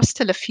there are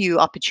still a few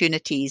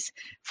opportunities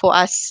for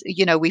us,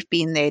 we've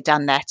been there,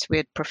 done that.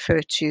 We'd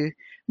prefer to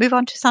move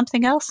on to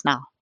something else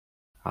now.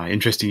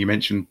 Interesting you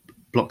mentioned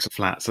blocks of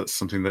flats. That's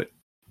something that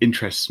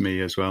interests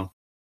me as well.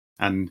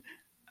 And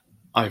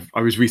I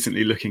was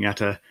recently looking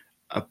at a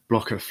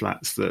block of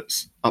flats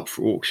that's up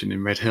for auction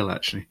in Red Hill,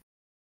 actually.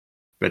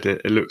 But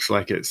it looks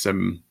like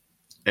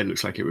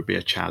it would be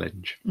a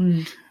challenge.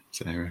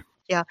 So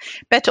yeah,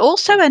 but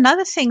also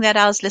another thing that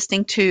I was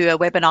listening to a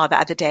webinar the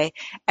other day,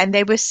 and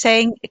they were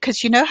saying, because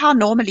how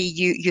normally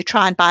you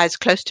try and buy as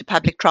close to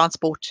public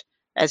transport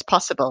as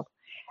possible,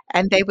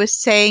 and they were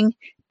saying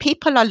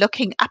people are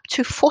looking up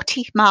to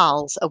 40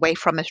 miles away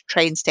from a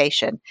train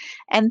station.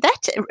 And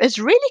that is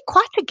really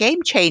quite a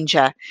game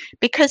changer,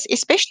 because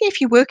especially if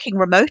you're working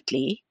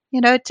remotely,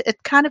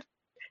 it kind of,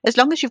 as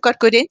long as you've got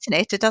good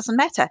internet, it doesn't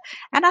matter.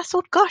 And I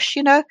thought, gosh,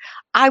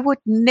 I would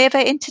never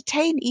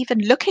entertain even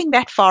looking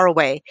that far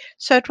away.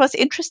 So it was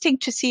interesting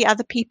to see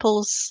other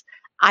people's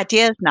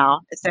ideas now,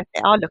 is that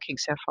they are looking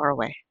so far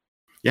away.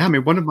 Yeah, I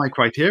mean, one of my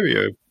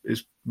criteria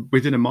is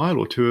within a mile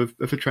or two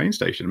of a train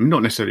station. I mean,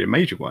 not necessarily a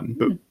major one,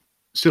 but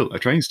still a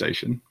train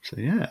station. So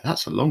yeah,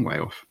 that's a long way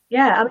off.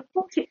 Yeah, I mean,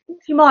 40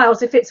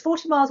 miles, if it's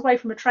 40 miles away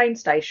from a train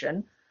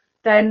station,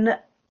 then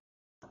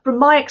from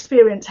my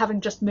experience,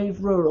 having just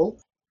moved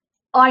rural,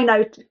 I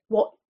know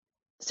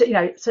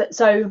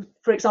so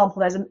for example,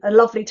 there's a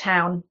lovely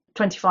town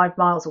 25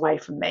 miles away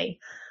from me,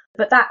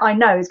 but that I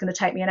know is going to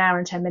take me an hour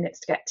and 10 minutes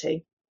to get to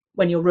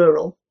when you're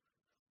rural.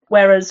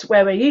 Whereas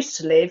where we used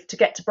to live, to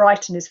get to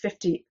Brighton is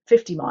 50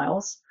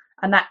 miles,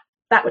 and that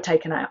would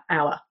take an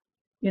hour.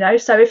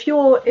 So if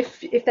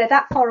they're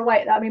that far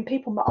away, I mean, I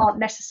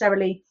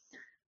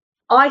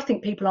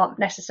think people aren't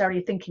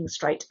necessarily thinking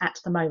straight at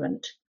the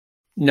moment.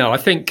 No, I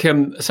think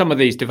some of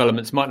these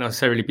developments might not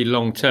necessarily be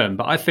long term,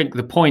 but I think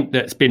the point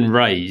that's been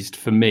raised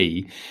for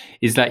me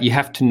is that you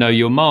have to know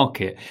your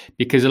market,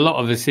 because a lot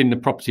of us in the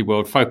property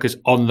world focus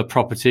on the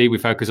property, we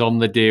focus on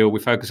the deal, we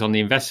focus on the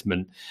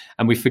investment,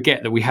 and we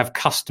forget that we have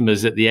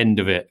customers at the end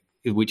of it,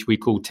 which we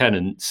call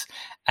tenants.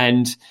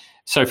 And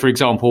so, for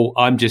example,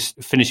 I'm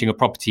just finishing a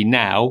property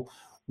now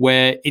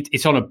where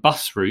it's on a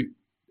bus route,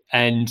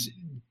 and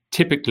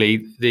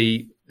typically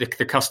the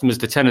customers,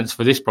 the tenants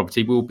for this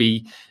property will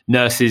be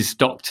nurses,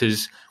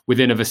 doctors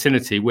within a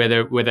vicinity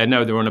where they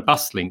know they're on a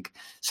bus link.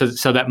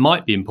 So that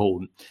might be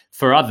important.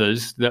 For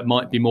others that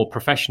might be more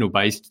professional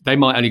based, they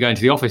might only go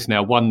into the office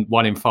now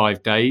one in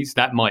 5 days.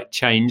 That might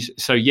change.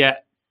 So yeah,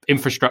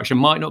 infrastructure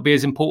might not be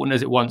as important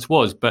as it once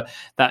was, but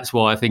that's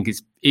why I think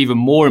it's even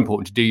more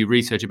important to do your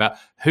research about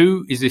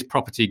who is this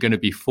property going to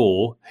be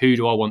for, who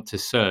do I want to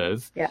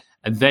serve,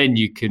 and then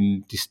you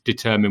can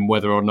determine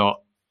whether or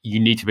not you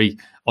need to be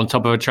on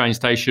top of a train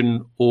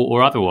station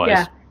or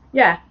otherwise.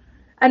 Yeah.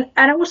 And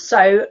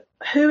also,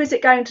 who is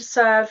it going to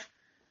serve,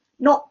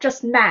 not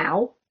just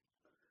now,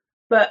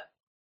 but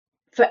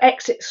for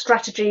exit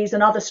strategies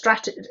and other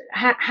strategies?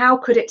 How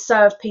could it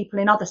serve people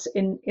in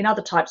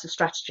other types of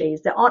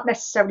strategies that aren't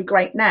necessarily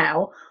great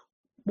now?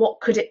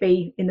 What could it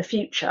be in the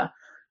future?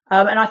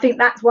 And I think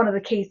that's one of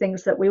the key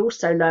things that we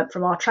also learned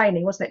from our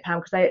training, wasn't it,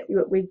 Pam? Because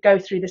we go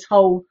through this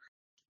whole,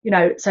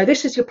 so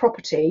this is your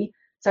property.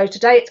 So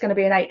today it's going to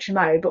be an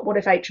HMO, but what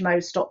if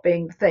HMOs stop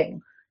being the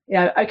thing?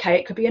 Okay,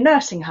 it could be a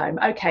nursing home.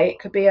 Okay, it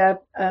could be a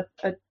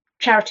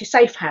charity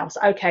safe house.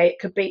 Okay, it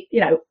could be,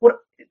 what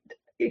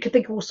you could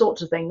think of all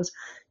sorts of things.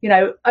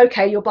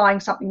 Okay, you're buying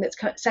something that's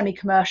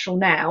semi-commercial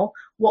now.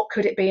 What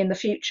could it be in the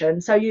future?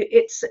 And so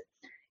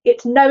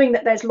it's knowing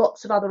that there's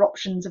lots of other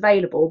options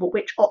available, but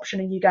which option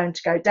are you going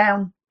to go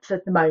down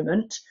for the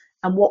moment,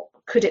 and what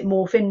could it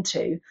morph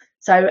into?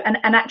 So and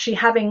actually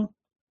having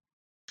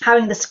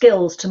the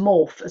skills to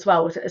morph as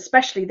well,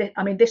 especially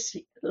this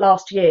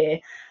last year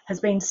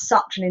has been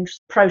such an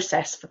interesting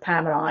process for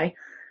Pam and I,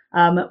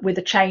 with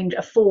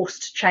a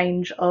forced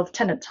change of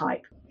tenant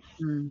type.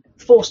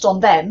 Forced on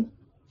them.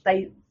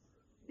 They,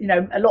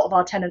 a lot of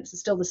our tenants are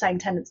still the same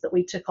tenants that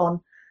we took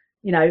on,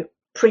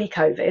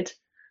 pre-COVID,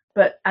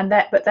 but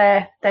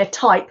their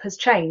type has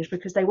changed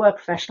because they were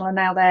professional and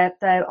now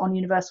they're on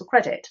universal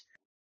credit.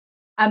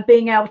 And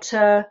being able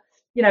to,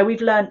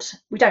 we've learnt,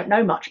 we don't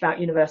know much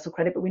about universal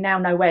credit, but we now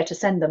know where to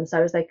send them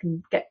so as they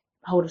can get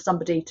hold of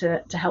somebody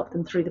to help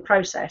them through the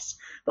process.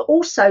 But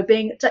also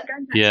being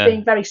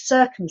very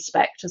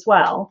circumspect as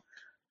well.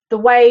 The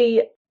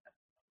way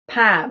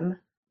Pam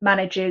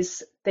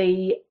manages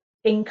the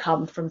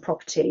income from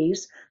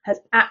properties has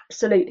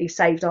absolutely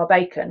saved our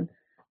bacon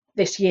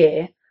this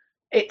year.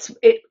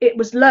 It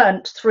was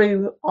learnt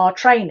through our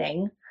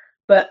training,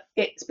 but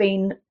it's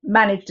been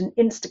managed and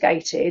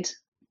instigated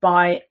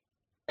by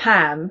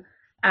Pam,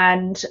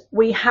 and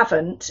we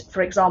haven't,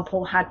 for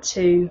example, had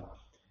to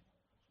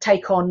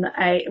take on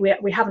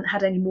we haven't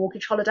had any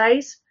mortgage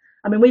holidays.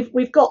 I mean,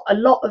 we've got a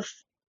lot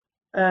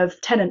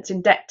of tenants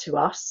in debt to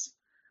us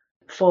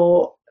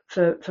for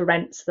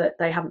rents that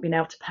they haven't been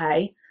able to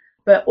pay,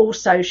 but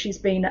also she's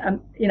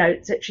been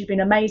she's been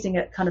amazing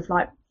at kind of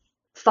like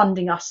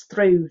funding us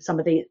through some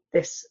of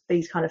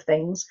these kind of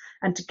things,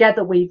 and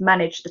together we've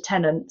managed the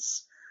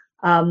tenants,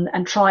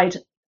 and tried,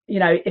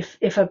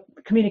 if a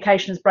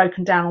communication has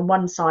broken down on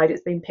one side,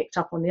 it's been picked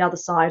up on the other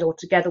side, or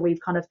together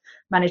we've kind of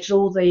managed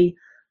all the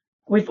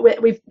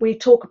we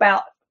talk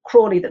about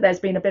Crawley, that there's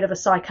been a bit of a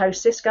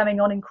psychosis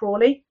going on in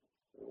Crawley.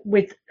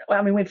 We've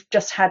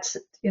just had,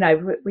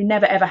 we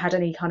never ever had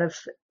any kind of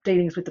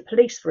dealings with the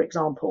police, for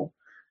example,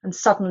 and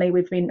suddenly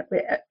we've been,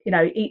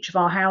 each of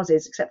our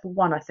houses except for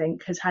one, I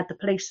think, has had the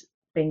police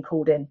being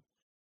called in.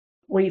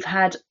 We've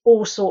had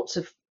all sorts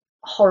of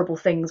horrible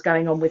things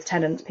going on with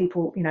tenants,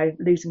 people,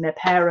 losing their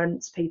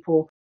parents,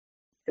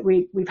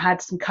 we've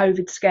had some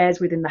COVID scares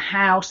within the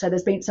house,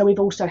 so we've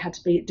also had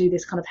to do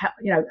this kind of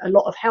a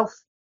lot of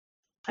health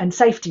and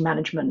safety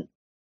management.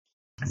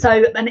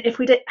 So, and if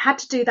we had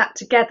to do that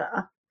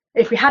together,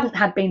 if we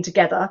hadn't been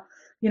together,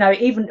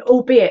 even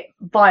albeit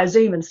via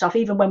Zoom and stuff,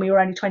 even when we were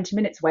only 20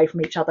 minutes away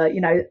from each other,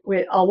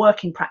 our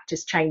working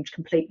practice changed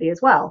completely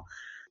as well.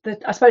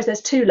 I suppose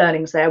there's two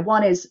learnings there.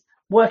 One is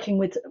working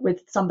with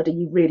somebody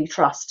you really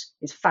trust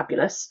is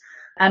fabulous,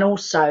 and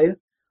also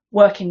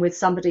working with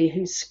somebody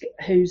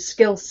whose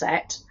skill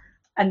set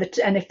and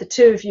if the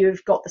two of you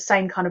have got the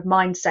same kind of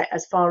mindset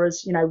as far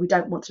as, we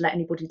don't want to let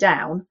anybody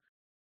down,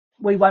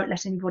 we won't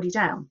let anybody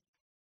down.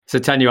 So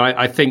Tania,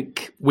 I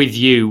think with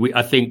you,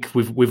 I think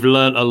we've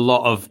learned a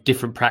lot of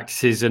different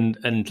practices,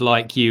 and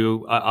like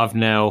you, I've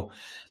now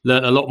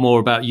learned a lot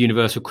more about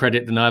universal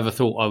credit than I ever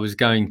thought I was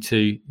going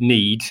to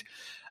need.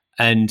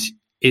 And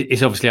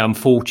it's obviously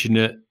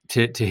unfortunate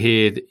to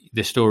hear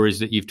the stories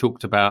that you've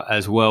talked about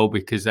as well,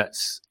 because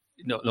that's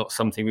not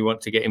something we want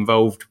to get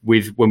involved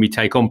with when we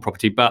take on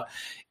property. But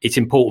it's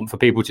important for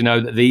people to know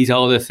that these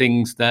are the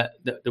things that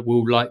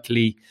will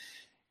likely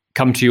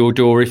come to your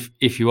door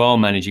if you are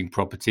managing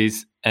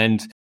properties.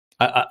 And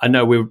I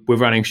know we're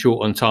running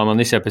short on time on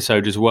this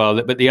episode as well,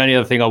 but the only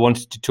other thing I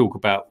wanted to talk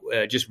about,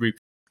 just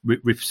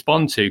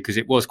respond to, because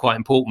it was quite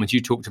important, was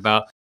you talked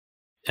about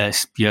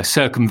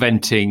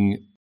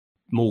circumventing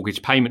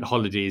mortgage payment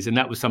holidays, and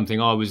that was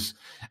something I was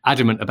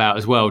adamant about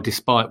as well,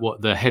 despite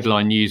what the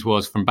headline news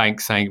was from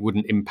banks saying it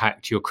wouldn't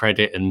impact your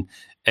credit and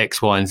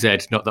X, Y, and Z.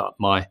 Not that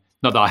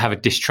I have a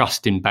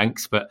distrust in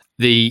banks, but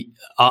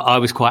I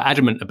was quite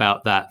adamant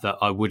about that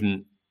I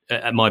wouldn't,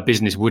 my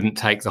business wouldn't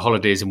take the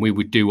holidays, and we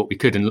would do what we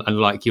could. And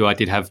like you, I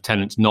did have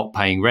tenants not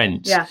paying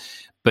rent. Yeah.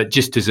 But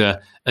just as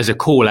a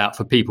call out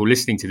for people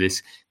listening to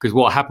this, because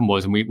what happened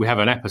was, and we have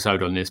an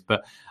episode on this,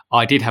 but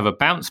I did have a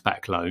bounce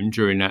back loan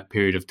during that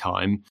period of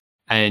time,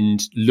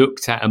 and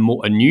looked at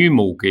a new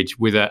mortgage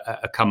with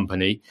a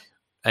company,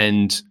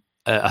 and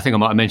I think I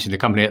might have mentioned the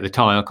company at the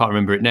time. I can't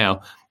remember it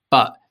now,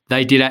 but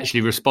they did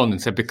actually respond and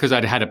said because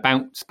I'd had a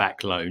bounce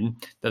back loan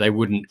that they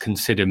wouldn't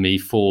consider me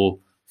for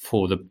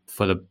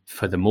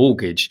the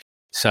mortgage.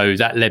 So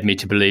that led me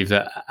to believe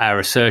that our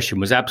assertion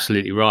was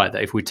absolutely right,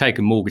 that if we'd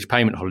taken mortgage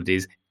payment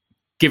holidays,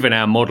 given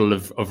our model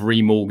of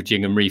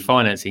remortgaging and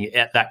refinancing,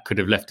 that could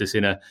have left us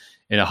in a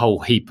whole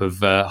heap of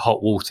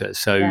hot water.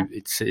 So yeah.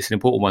 It's an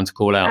important one to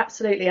call out.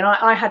 Absolutely. And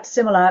I had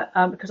similar,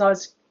 because I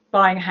was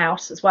buying a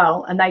house as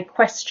well, and they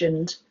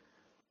questioned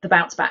the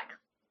bounce back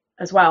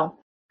as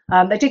well.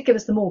 They did give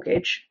us the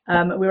mortgage.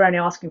 We were only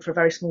asking for a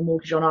very small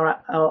mortgage on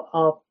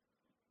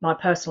my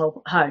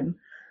personal home.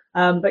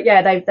 But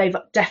yeah, they've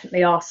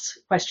definitely asked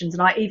questions,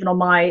 and even on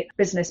my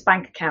business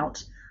bank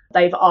account,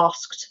 they've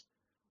asked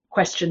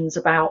questions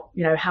about,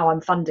 how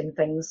I'm funding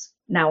things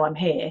now I'm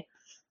here.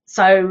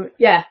 So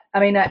yeah, I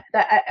mean,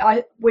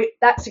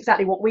 that's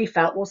exactly what we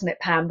felt, wasn't it,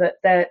 Pam?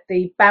 That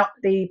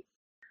the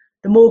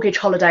mortgage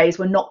holidays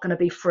were not going to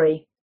be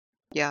free.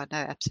 Yeah, no,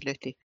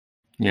 absolutely.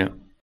 Yeah.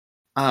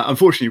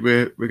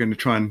 Unfortunately, we're going to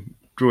try and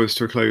draw this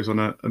to a close on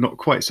a not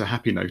quite so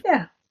happy note.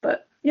 Yeah,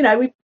 but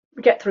we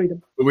get through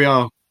them. But we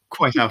are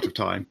quite out of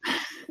time.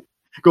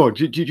 Go on,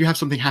 do you have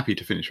something happy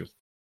to finish with?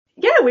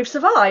 Yeah, we've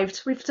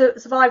survived. We've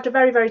survived a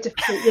very, very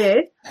difficult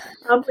year.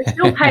 We're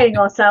still paying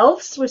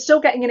ourselves. We're still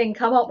getting an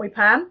income, aren't we,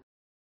 Pam?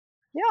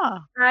 Yeah.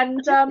 And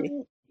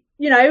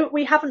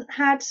we've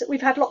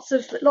had lots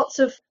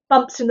of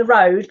bumps in the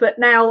road, but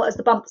now as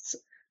the bumps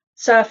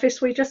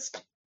surface, we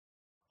just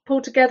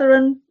pull together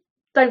and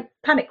don't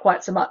panic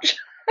quite so much.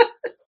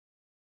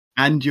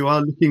 And you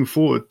are looking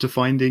forward to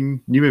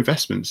finding new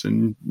investments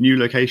and new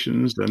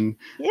locations and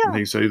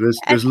things. So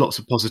there's lots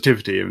of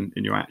positivity in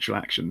your actual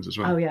actions as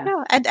well. Oh yeah.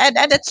 And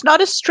it's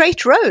not a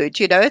straight road,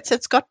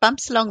 it's got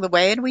bumps along the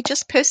way, and we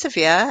just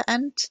persevere,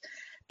 and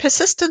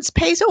persistence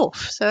pays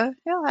off. So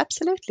yeah,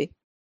 absolutely.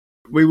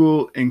 We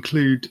will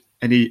include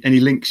any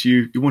links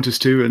you want us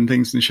to and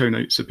things in the show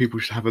notes, so people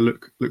should have a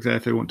look there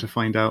if they want to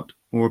find out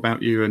more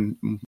about you and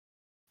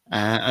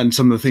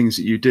some of the things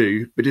that you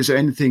do. But is there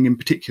anything in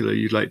particular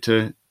you'd like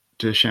to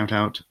shout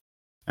out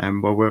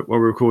while we're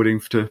recording,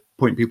 to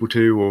point people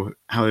to, or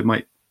how they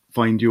might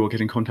find you or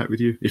get in contact with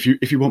you if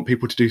you want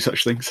people to do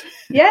such things?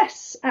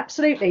 Yes,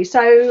 absolutely.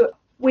 So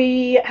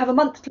we have a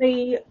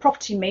monthly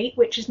property meet,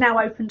 which is now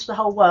open to the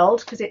whole world,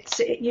 because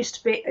it used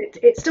to be,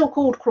 it's still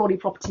called Crawley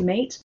Property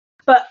Meet,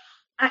 but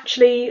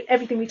actually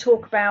everything we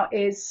talk about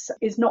is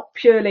not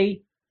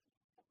purely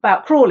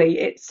about Crawley,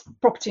 it's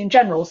property in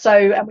general. So,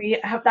 and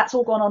that's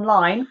all gone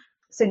online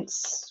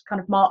since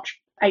kind of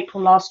March,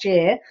 April last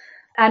year.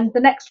 And the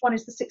next one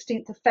is the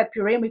 16th of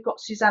February, and we've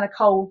got Susanna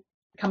Cole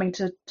coming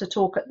to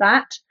talk at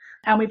that.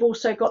 And we've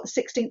also got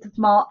the 16th of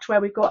March, where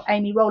we've got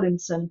Amy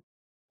Rollinson,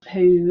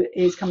 who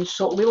is coming to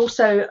talk.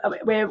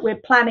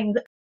 We're planning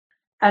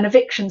an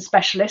eviction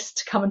specialist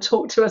to come and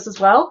talk to us as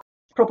well,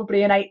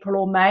 probably in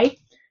April or May.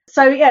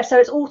 So yeah, so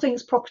it's all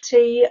things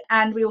property,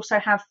 and we also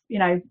have,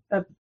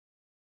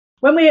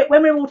 when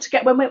we're all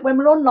together, when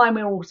we're online,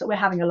 we're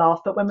having a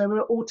laugh, but when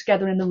we're all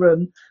together in the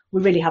room,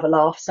 we really have a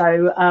laugh.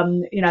 So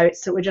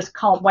we just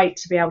can't wait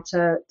to be able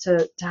to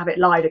have it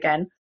live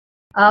again.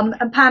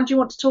 And Pam, do you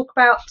want to talk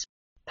about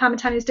Pam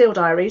and Tania's Deal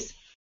Diaries?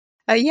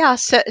 Yeah,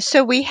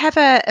 so we have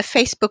a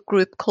Facebook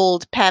group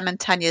called Pam and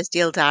Tania's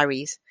Deal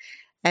Diaries,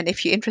 and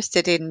if you're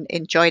interested in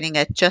joining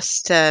it,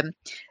 just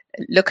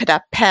look it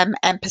up, Pam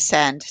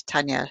ampersand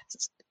Tania,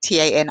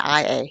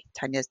 Tania,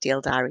 Tania's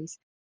Deal Diaries.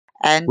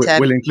 And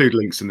we'll include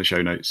links in the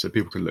show notes so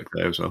people can look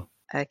there as well.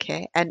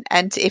 Okay, and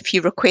if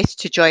you request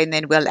to join,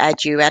 then we'll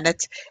add you. And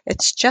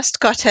it's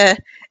just got a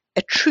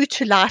true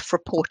to life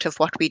report of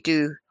what we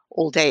do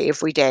all day,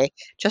 every day,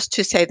 just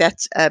to say that,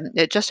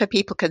 just so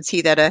people can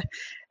see that a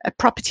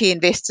property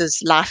investor's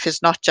life is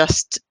not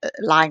just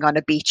lying on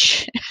a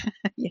beach,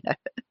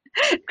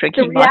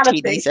 drinking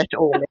martinis at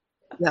all.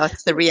 Yeah,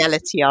 it's the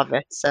reality of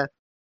it. So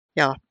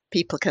yeah,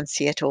 people can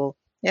see it all.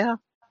 Yeah.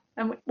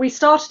 And we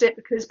started it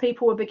because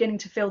people were beginning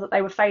to feel that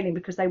they were failing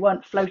because they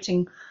weren't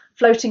floating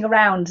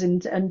around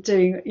and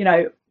doing,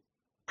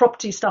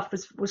 property stuff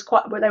was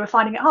quite, they were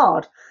finding it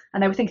hard,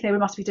 and they were thinking they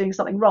must be doing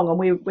something wrong.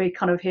 And we're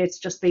kind of here to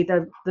just be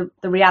the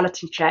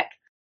reality check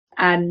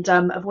and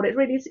of what it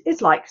really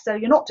is like. So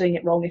you're not doing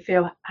it wrong if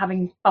you're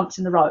having bumps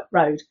in the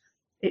road.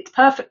 It's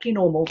perfectly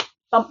normal.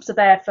 Bumps are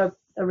there for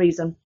a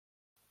reason.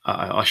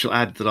 I shall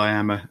add that I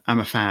am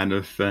a fan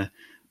of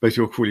both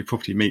your Crawley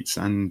Property Meets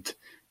and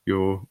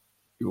your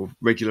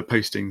regular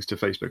postings to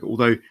Facebook,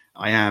 although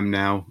I am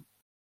now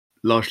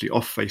largely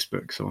off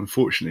Facebook, so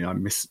unfortunately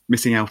I'm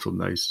missing out on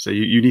those. So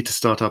you need to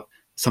start up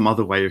some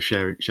other way of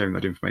sharing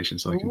that information,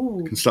 so I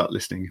can start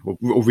listening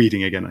or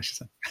reading again, I should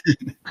say.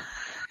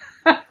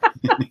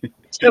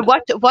 So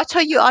what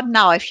are you on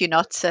now if you're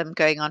not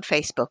going on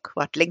Facebook?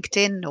 What,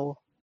 LinkedIn or?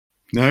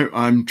 No,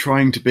 I'm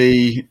trying to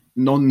be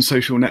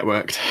non-social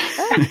networked.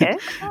 Okay,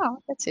 oh,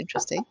 that's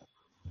interesting.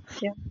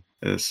 Yeah,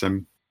 there's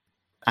an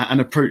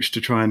approach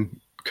to try and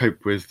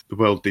cope with the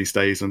world these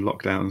days and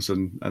lockdowns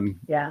and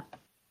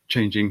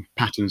changing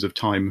patterns of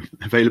time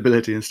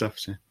availability and stuff.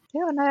 So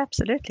yeah, no,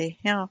 absolutely.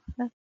 Yeah,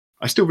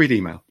 I still read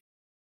email.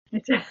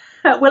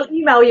 We'll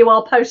email you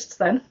our posts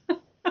then.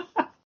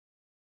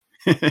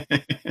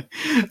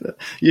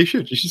 You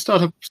should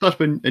start up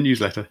a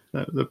newsletter.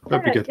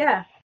 That'd be good.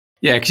 Yeah,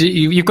 because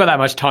you've got that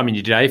much time in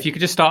your day. If you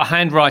could just start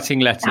handwriting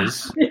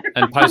letters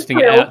and posting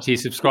it out to your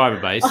subscriber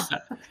base.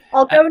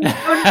 I'll go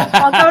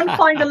and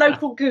find a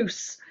local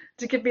goose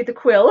to give me the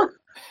quill.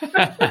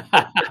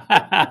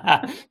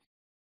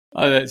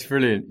 Oh, that's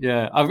brilliant.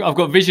 Yeah, I've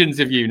got visions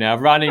of you now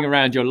running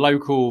around your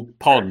local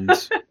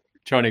pond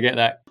trying to get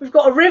that. We've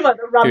got a river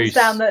that runs goose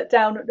down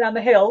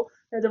the hill.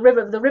 There's the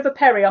River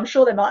Perry. I'm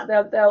sure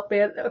there'll be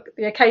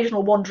the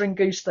occasional wandering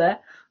goose there.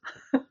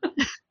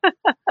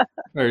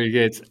 Very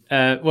good.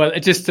 Well,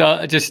 just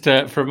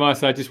from my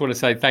side, I just want to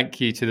say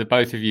thank you to the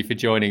both of you for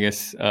joining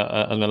us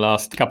on the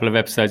last couple of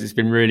episodes. It's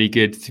been really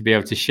good to be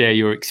able to share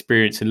your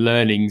experience and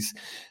learnings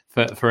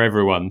for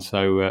everyone.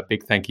 So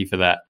big thank you for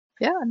that.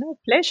 Yeah, no,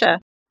 pleasure.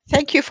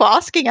 Thank you for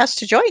asking us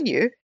to join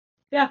you.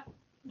 Yeah,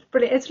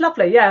 brilliant. It's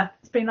lovely. Yeah,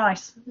 it's been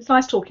nice. It's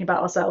nice talking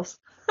about ourselves.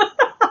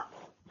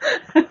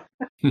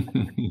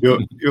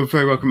 You're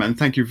very welcome, and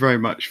thank you very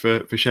much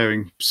for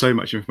sharing so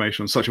much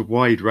information on such a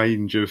wide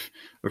range of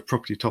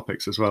property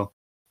topics as well.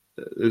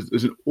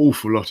 There's an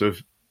awful lot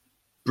of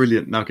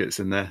brilliant nuggets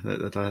in there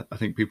that I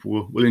think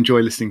people will enjoy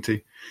listening to.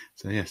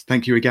 So yes,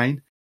 thank you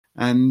again.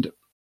 And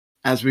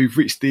as we've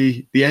reached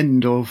the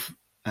end of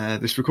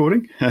this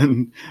recording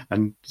and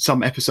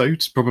some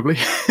episodes probably,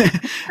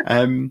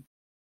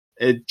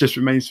 it just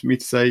remains for me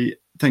to say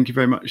thank you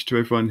very much to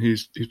everyone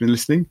who's been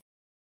listening.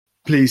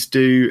 Please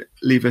do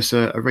leave us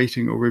a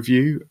rating or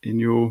review in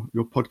your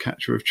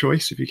podcatcher of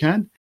choice if you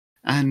can,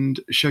 and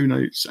show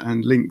notes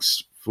and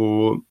links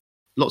for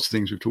lots of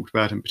things we've talked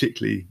about, and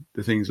particularly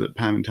the things that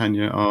Pam and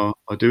Tania are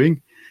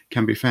doing,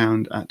 can be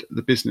found at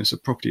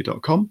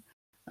thebusinessofproperty.com.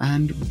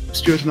 And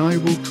Stuart and I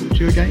will talk to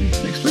you again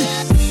next week.